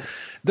rest of it.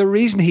 The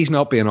reason he's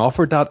not being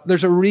offered that,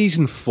 there's a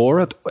reason for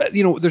it.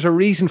 There's a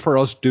reason for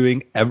us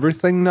doing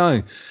everything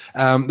now.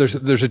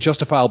 There's a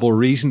justifiable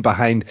reason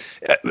behind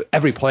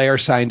every player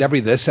signed,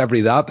 every this,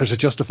 every that. There's a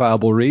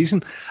justifiable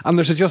reason, and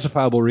there's a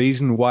justifiable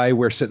reason why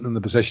we're sitting in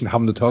the position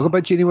having to talk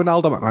about Gini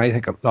Wijnaldum, and I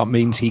think that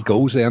means he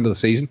goes at the end of the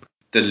season.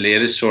 The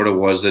latest sort of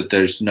was that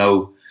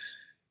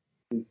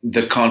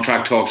the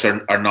contract talks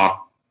are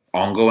not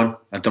ongoing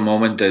at the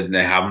moment, and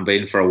they haven't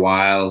been for a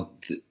while.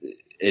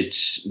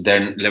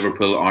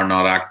 Liverpool are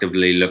not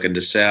actively looking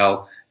to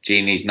sell.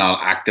 Gini's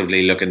not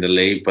actively looking to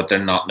leave, but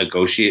they're not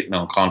negotiating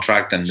on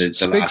contract. And it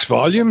speaks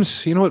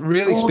volumes. It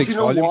really speaks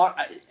volumes. Do you know what?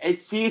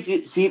 See if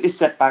you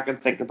sit back and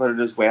think about it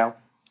as well.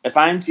 If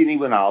I'm Gini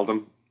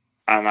Wijnaldum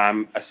and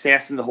I'm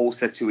assessing the whole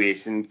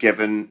situation,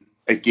 given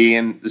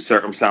again the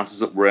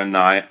circumstances that we're in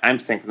now, I'm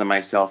thinking to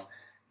myself,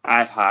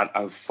 I've had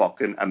a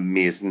fucking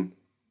amazing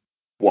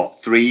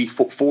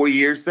 4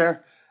 years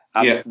there.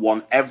 I've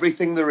won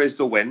everything there is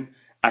to win.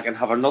 I can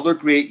have another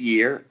great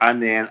year, and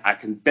then I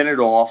can bin it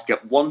off,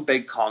 get one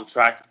big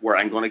contract where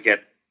I'm going to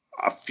get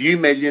a few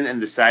million in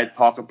the side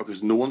pocket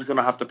because no one's going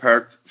to have to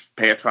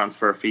pay a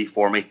transfer fee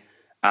for me.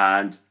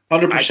 And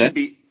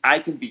 100%. I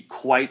can be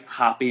quite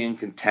happy and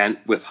content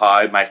with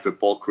how my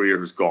football career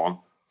has gone.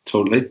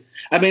 Totally.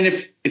 I mean,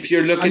 if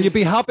you're looking, and you'd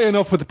be happy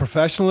enough with the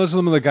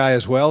professionalism of the guy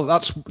as well.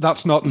 That's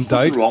not in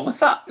doubt. Nothing wrong with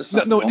that.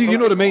 No, you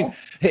know what I mean.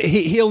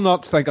 He'll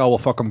not think, oh well,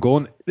 fuck, I'm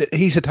going.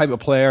 He's the type of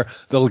player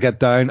that'll get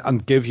down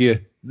and give you.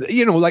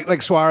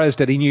 Like Suarez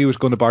did. He knew he was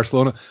going to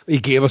Barcelona. He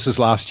gave us his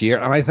last year,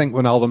 and I think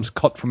Wijnaldum's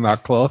cut from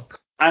that cloth.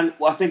 And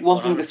I think one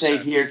 100%. Thing to say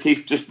here,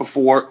 Chief, just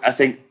before, I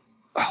think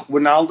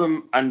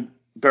Wijnaldum, and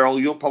Beryl,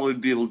 you'll probably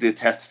be able to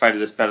testify to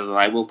this better than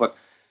I will, but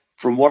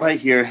from what I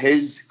hear,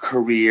 his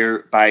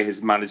career by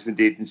his management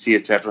agency,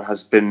 etc.,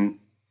 has been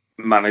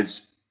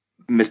managed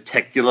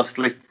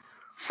meticulously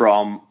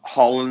from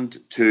Holland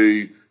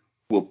to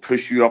we'll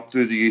push you up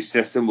through the youth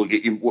system. We'll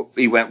get you.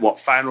 He went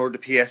Feyenoord to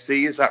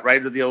PSV. Is that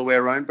right, or the other way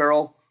around,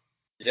 Beryl?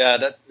 Yeah,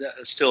 that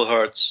still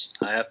hurts.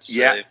 I have to say.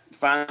 Yeah,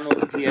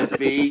 Feyenoord to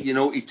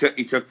PSV.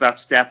 He took that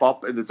step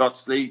up in the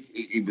Dutch league.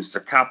 He was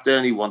the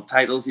captain. He won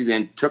titles. He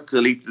then took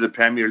the leap to the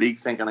Premier League,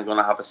 thinking I'm going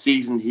to have a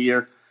season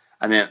here,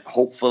 and then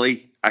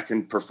hopefully I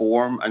can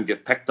perform and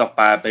get picked up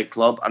by a big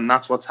club. And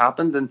that's what's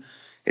happened. And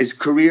his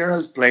career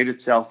has played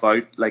itself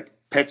out like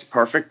pitch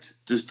perfect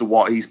just to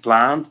what he's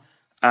planned.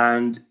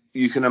 And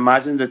you can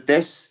imagine that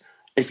this,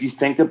 if you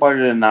think about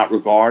it in that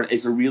regard,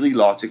 is a really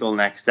logical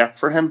next step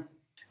for him.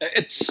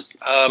 It's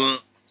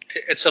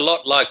a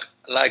lot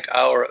like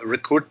our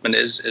recruitment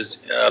is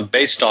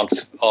based on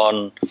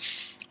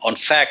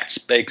facts,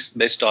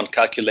 based on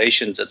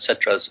calculations,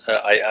 etc.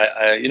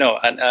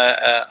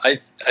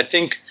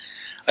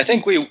 I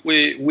think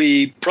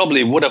we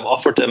probably would have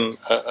offered him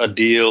the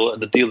deal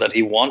that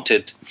he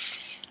wanted,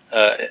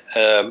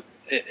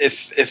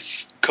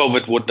 if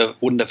COVID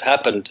wouldn't have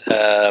happened.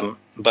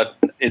 But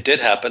it did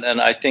happen, and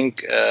I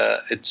think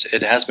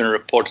it has been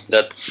reported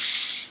that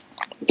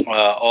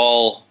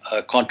all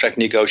contract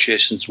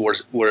negotiations were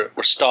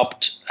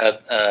stopped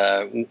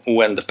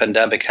when the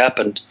pandemic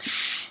happened,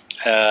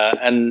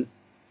 and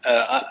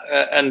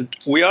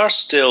we are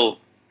still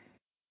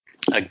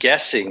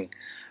guessing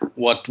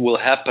what will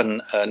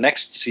happen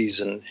next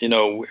season.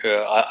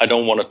 I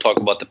don't want to talk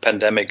about the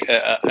pandemic,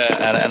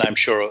 and I'm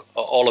sure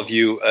all of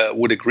you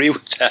would agree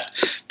with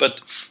that, but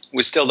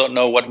we still don't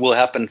know what will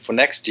happen for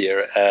next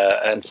year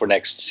and for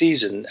next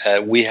season.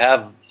 We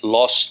have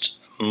lost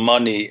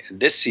money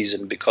this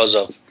season because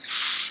of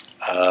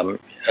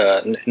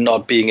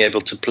not being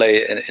able to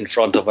play in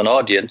front of an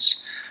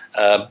audience,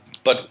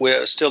 but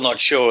we're still not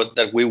sure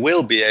that we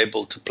will be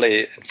able to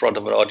play in front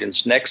of an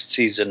audience next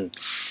season,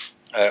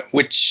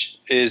 which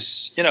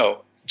is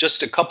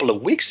just a couple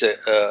of weeks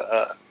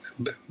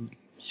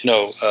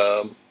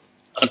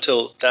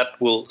until that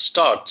will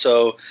start.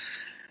 So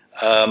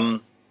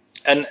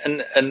and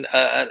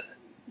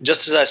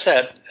just as I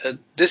said,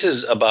 this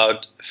is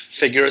about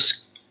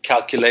figures,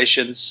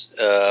 calculations,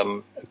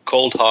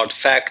 cold hard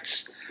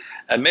facts,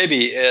 and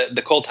maybe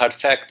the cold hard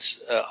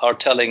facts are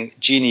telling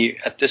Gini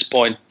at this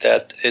point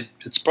that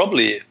it's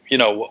probably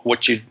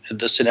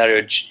the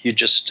scenario you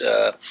just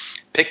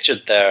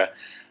pictured there.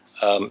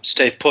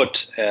 Stay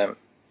put,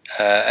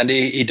 and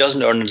he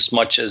doesn't earn as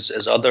much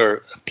as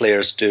other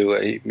players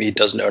do. He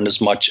doesn't earn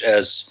as much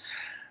as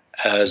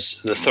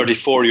the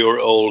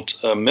 34-year-old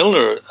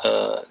Milner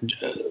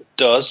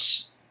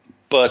does,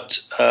 but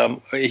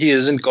he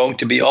isn't going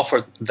to be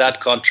offered that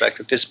contract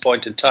at this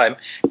point in time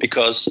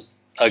because,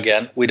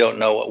 again, we don't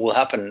know what will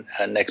happen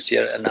next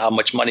year and how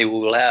much money we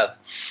will have.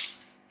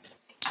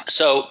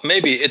 So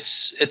maybe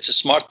it's a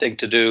smart thing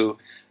to do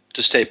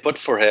stay put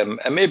for him,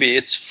 and maybe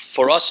it's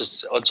for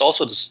us. It's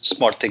also the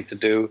smart thing to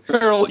do.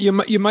 Earl, you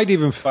might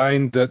even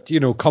find that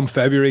come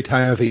February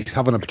time, if he's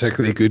having a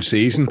particularly good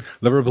season,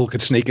 Liverpool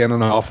could sneak in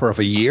an offer of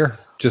a year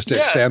just to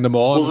extend him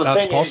on. Well,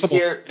 That's possible.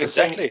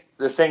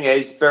 The thing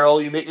is,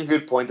 Beryl, you make a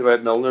good point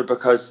about Milner,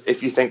 because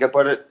if you think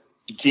about it,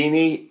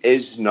 Gini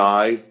is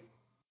now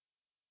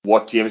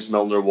what James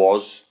Milner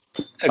was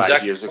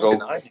 5 years ago.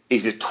 29.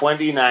 He's a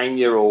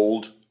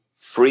 29-year-old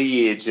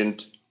free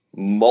agent,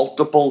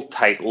 multiple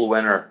title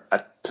winner,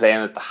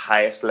 playing at the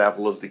highest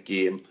level of the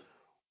game,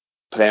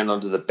 playing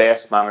under the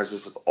best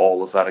managers with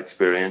all of that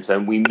experience,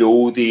 and we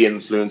know the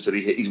influence that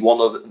he's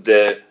one of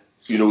the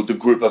the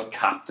group of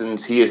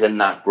captains. He is in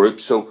that group,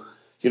 so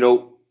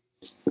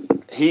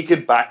he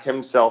could back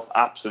himself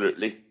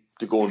absolutely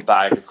to go and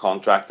bag a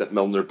contract that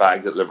Milner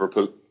bagged at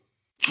Liverpool.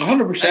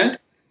 100%.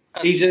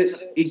 He's a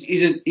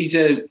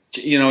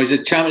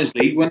Champions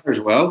League winner as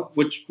well,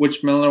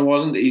 which Milner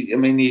wasn't.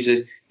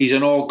 He's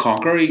an all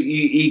conqueror.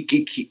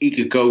 He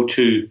could go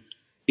to.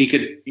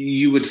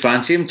 You would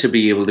fancy him to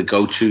be able to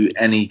go to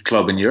any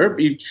club in Europe.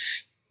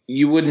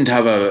 You wouldn't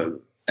have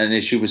an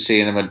issue with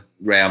seeing him at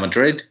Real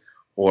Madrid,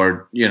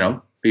 or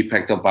be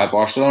picked up by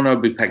Barcelona, or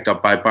be picked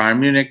up by Bayern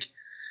Munich.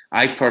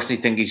 I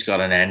personally think he's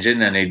got an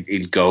engine, and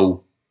he'll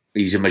go.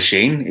 He's a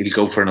machine. He'll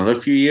go for another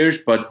few years,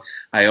 but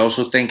I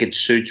also think it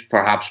suits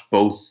perhaps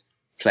both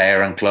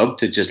player and club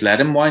to just let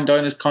him wind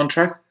down his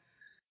contract.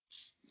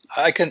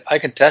 I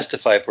can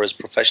testify for his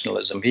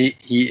professionalism. He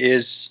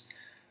is.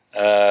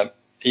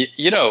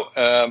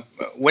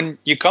 When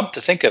you come to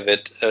think of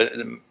it,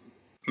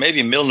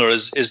 maybe Milner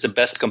is the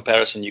best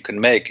comparison you can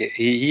make.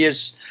 He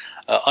is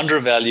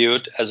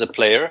undervalued as a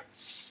player.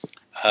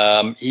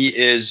 He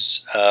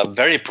is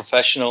very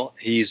professional.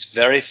 He's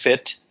very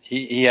fit.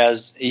 He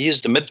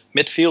is the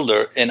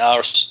midfielder in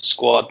our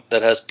squad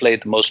that has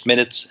played the most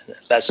minutes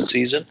last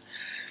season.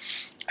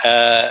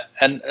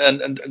 And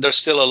there's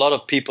still a lot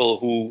of people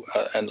who,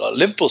 and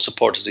Liverpool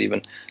supporters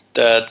even,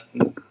 that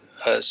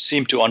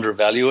seem to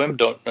undervalue him,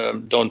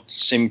 don't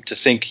seem to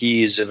think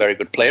he is a very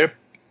good player,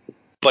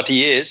 but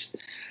he is.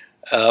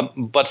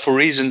 But for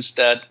reasons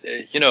that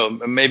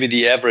maybe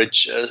the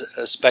average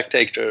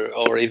spectator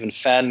or even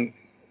fan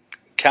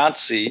can't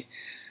see.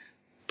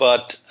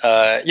 But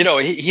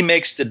he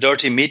makes the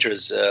dirty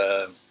meters.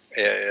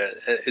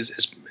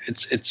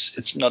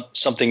 It's not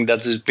something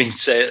that is being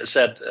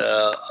said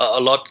a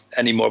lot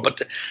anymore.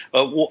 But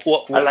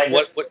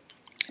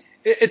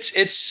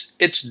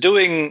it's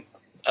doing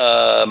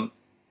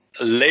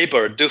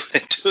labor,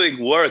 doing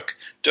work,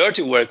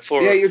 dirty work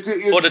for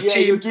the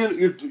team.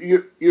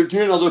 You're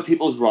doing other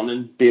people's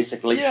running,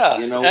 basically. Yeah.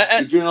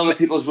 You're doing other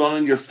people's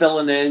running. You're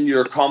filling in.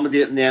 You're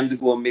accommodating them to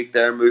go and make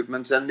their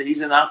movements. And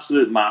he's an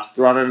absolute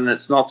master at it, and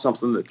it's not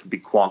something that can be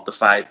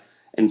quantified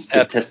in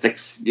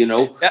statistics.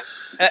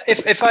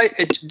 If I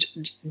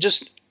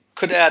just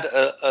could add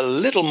a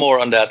little more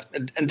on that,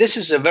 and this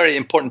is a very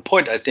important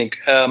point, I think.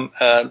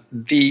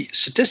 The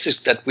statistics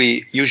that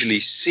we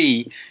usually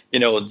see,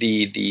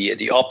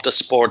 the Opta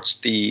Sports,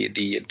 the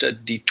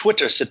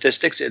Twitter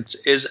statistics,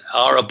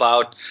 are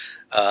about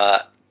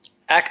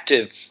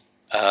active,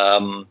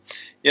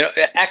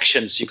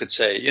 actions, you could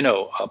say,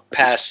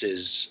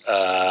 passes,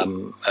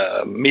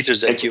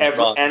 meters that you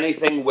run.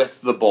 Anything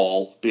with the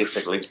ball,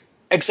 basically.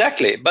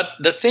 Exactly, but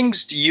the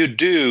things you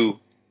do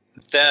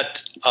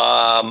that.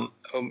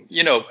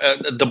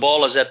 The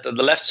ball is at the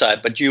left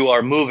side, but you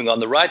are moving on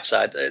the right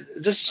side.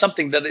 This is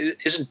something that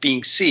isn't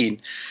being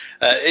seen.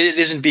 It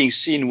isn't being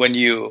seen when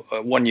you're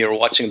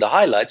watching the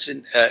highlights.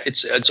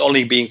 It's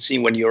only being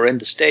seen when you're in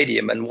the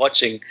stadium and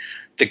watching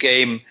the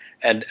game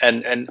and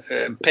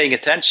paying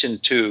attention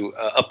to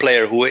a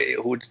player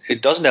who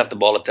doesn't have the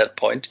ball at that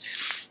point.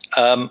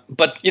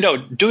 But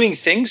doing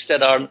things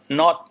that are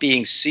not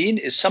being seen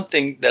is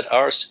something that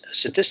our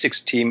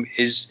statistics team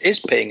is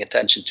paying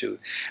attention to,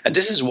 and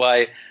this is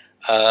why.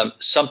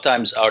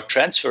 Sometimes our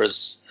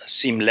transfers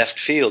seem left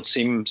field,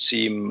 seem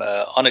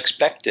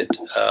unexpected,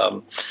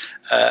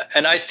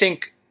 and I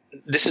think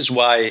this is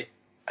why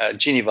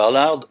Gini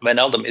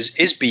Wijnaldum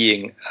is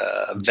being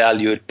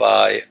valued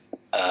by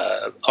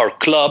our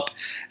club,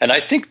 and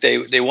I think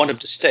they want him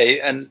to stay,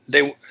 and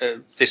they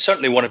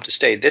certainly want him to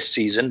stay this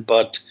season,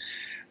 but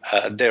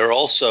they're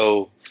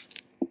also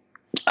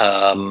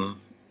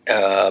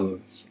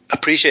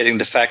appreciating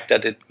the fact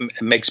that it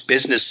makes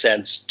business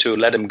sense to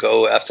let him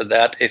go after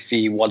that if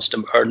he wants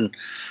to earn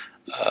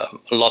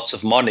lots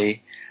of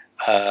money,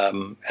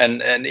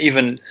 and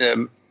even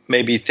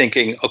maybe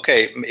thinking,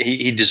 okay,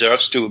 he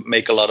deserves to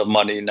make a lot of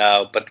money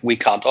now, but we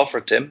can't offer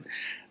it him.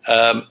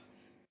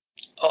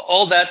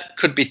 All that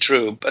could be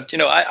true, but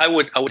I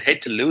would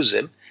hate to lose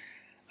him.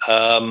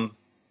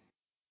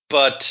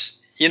 But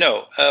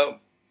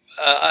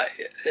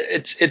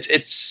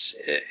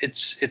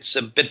it's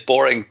a bit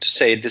boring to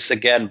say this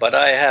again, but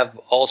I have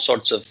all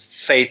sorts of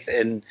faith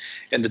in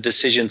the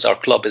decisions our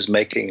club is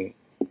making.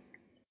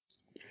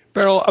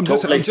 Beryl,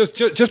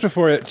 just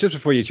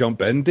before you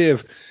jump in,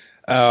 Dave,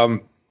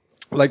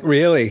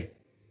 really,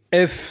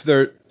 if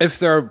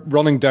they're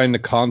running down the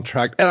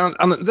contract,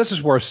 and this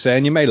is worth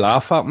saying, you may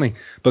laugh at me,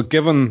 but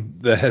given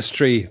the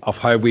history of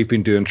how we've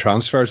been doing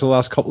transfers the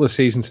last couple of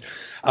seasons,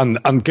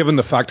 and given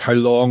the fact how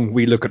long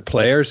we look at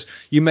players,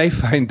 you may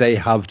find they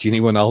have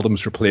Gini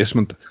Wijnaldum's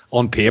replacement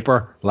on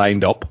paper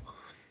lined up.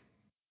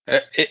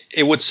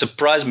 It would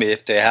surprise me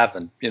if they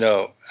haven't.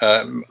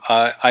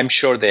 I'm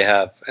sure they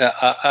have.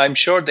 I'm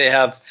sure they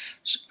have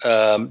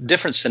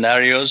different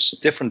scenarios,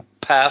 different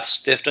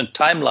paths, different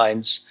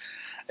timelines.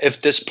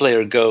 If this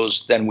player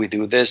goes, then we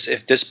do this.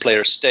 If this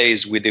player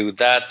stays, we do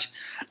that.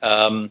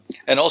 And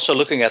also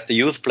looking at the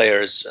youth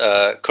players,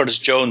 Curtis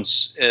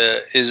Jones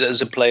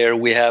is a player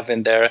we have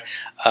in there.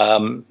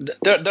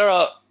 There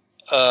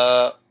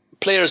are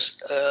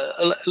players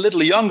a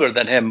little younger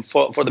than him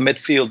for the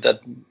midfield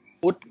that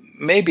would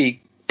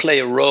maybe play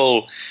a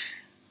role,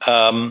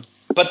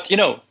 but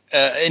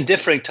in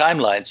differing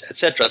timelines,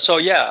 etc. So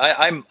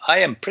yeah, I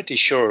am pretty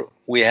sure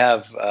we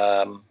have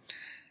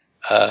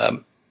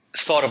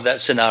thought of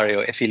that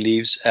scenario if he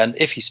leaves and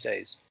if he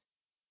stays.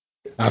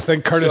 I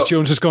think Curtis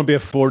Jones is going to be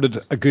afforded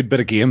a good bit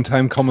of game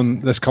time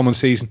this coming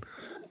season.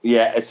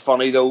 Yeah, it's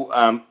funny though,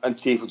 and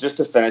Chief, just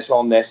to finish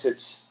on this,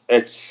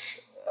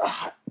 it's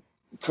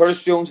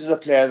Curtis Jones is a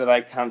player that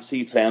I can't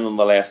see playing on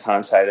the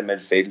left-hand side of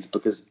midfield,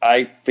 because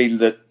I feel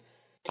that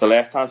the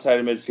left-hand side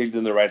of midfield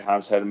and the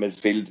right-hand side of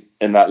midfield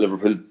in that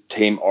Liverpool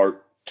team are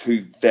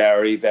two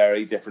very,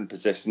 very different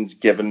positions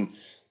given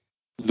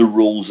the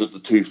roles that the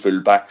two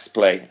fullbacks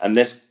play. And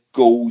this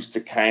goes to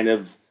kind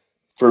of,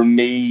 for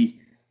me,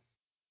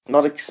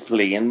 not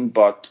explain,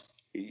 but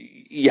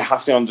you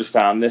have to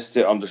understand this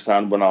to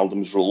understand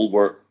Wijnaldum's role,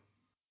 where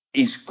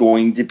he's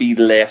going to be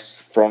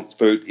less front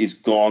foot, he's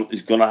going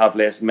to have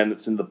less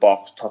minutes in the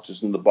box,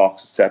 touches in the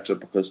box, etc.,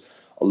 because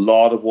a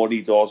lot of what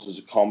he does is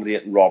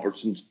accommodating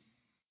Robertson's,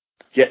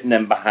 getting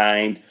in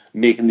behind,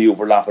 making the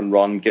overlap and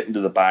run, getting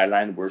to the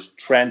byline, whereas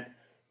Trent,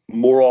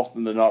 more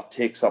often than not,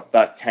 takes up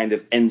that kind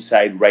of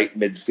inside right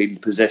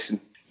midfield position.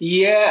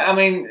 Yeah, I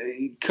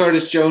mean,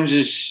 Curtis Jones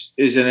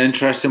is an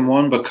interesting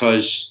one,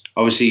 because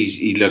obviously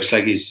he looks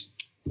like he's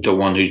the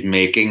one who's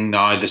making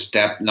now the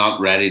step,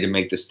 not ready to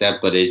make the step,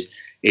 but is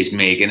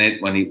making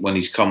it when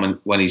he's come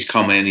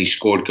in, he's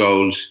scored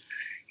goals,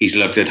 he's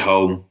looked at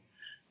home.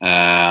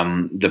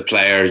 The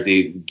players,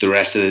 the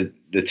rest of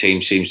the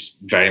team seems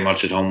very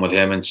much at home with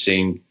him and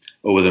seem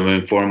over the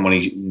moon for him when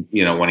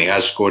he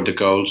has scored the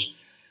goals.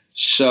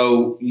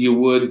 So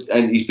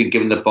and he's been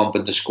given the bump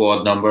in the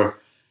squad number,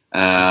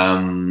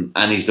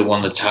 and he's the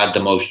one that's had the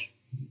most,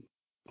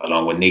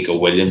 along with Nico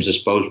Williams, I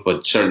suppose,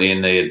 but certainly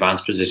in the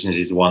advanced positions,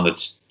 he's the one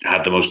that's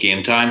had the most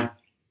game time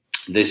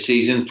this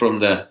season from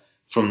the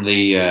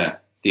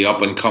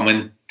up and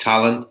coming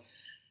talent.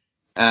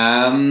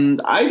 I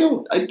don't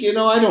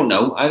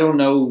know. I don't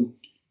know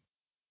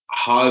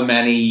how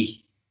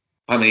many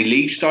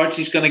league starts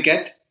he's going to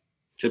get,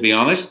 to be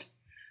honest.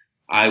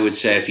 I would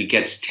say if he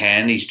gets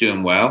 10, he's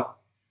doing well.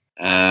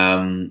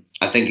 I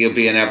think he'll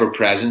be an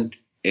ever-present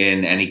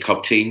in any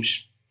cup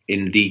teams,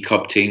 in the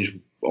cup teams,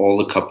 all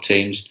the cup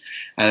teams.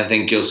 And I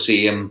think you'll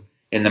see him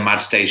in the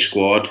matchday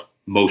squad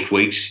most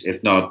weeks,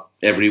 if not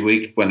every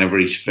week, whenever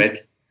he's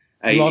fit.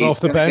 A lot off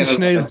the bench,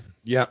 Neil.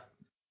 Yeah.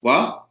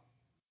 What?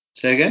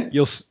 Say again?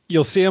 You'll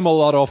see him a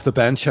lot off the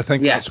bench. I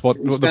think that's what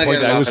the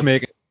point I was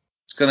making.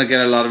 He's going to get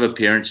a lot of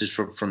appearances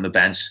from the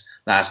bench,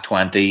 last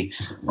 20,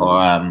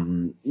 or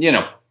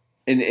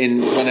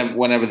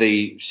whenever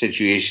the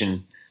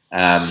situation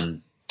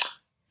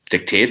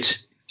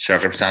dictates,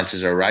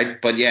 circumstances are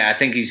right. But yeah, I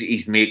think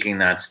he's making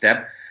that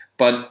step.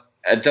 But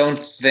I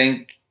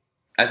think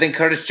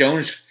Curtis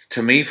Jones,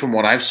 to me, from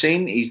what I've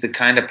seen, he's the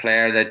kind of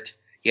player that,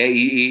 yeah,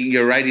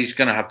 you're right. He's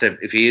going to have to,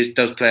 if he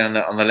does play on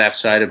the left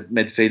side of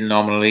midfield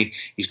nominally,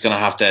 he's going to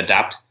have to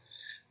adapt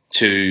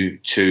to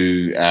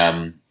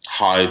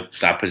how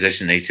that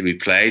position needs to be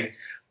played.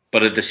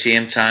 But at the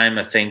same time,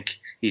 I think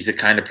he's the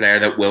kind of player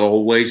that will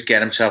always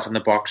get himself in the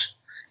box.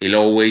 He'll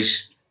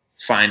always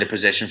find a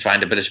position,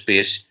 find a bit of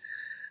space,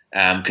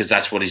 because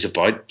that's what he's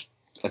about,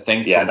 I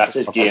think. Yeah, that's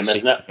his game,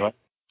 isn't it?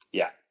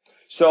 Yeah.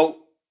 So,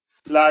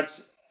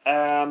 lads,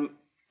 I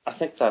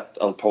think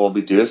that'll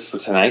probably do us for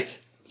tonight.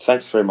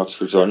 Thanks very much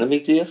for joining me,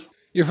 Dave.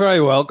 You're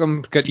very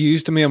welcome. Get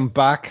used to me. I'm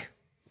back.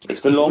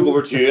 It's been long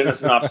overdue, and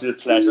it's an absolute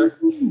pleasure.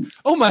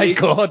 Oh my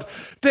God!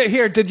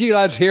 Did you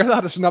lads hear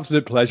that? It's an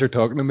absolute pleasure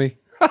talking to me.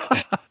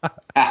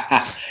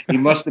 He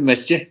must have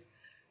missed you.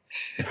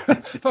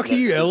 Fuck, are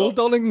you ill,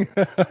 darling?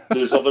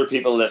 There's other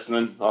people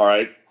listening. All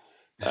right.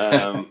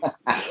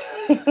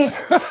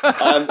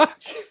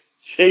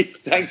 Chief,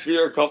 thanks for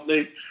your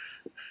company.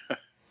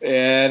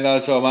 Yeah, no,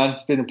 it's all, man.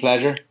 It's been a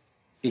pleasure.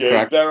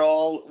 They're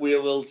all. We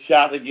will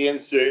chat again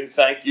soon.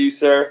 Thank you,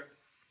 sir.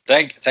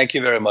 Thank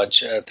you very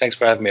much. Thanks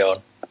for having me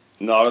on.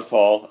 Not at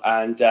all.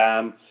 And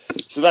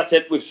so that's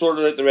it. We've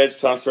sorted out the Reds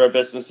transfer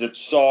business.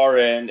 It's Sarr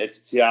in, it's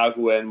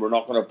Thiago in. We're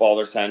not going to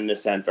bother sending the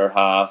centre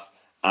half.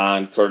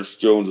 And Curtis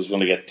Jones is going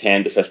to get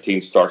 10 to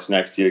 15 starts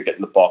next year, get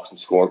in the box and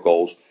score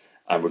goals.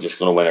 And we're just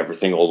going to win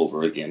everything all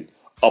over again.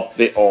 Up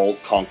the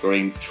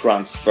all-conquering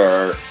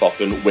transfer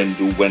fucking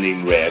window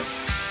winning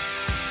Reds.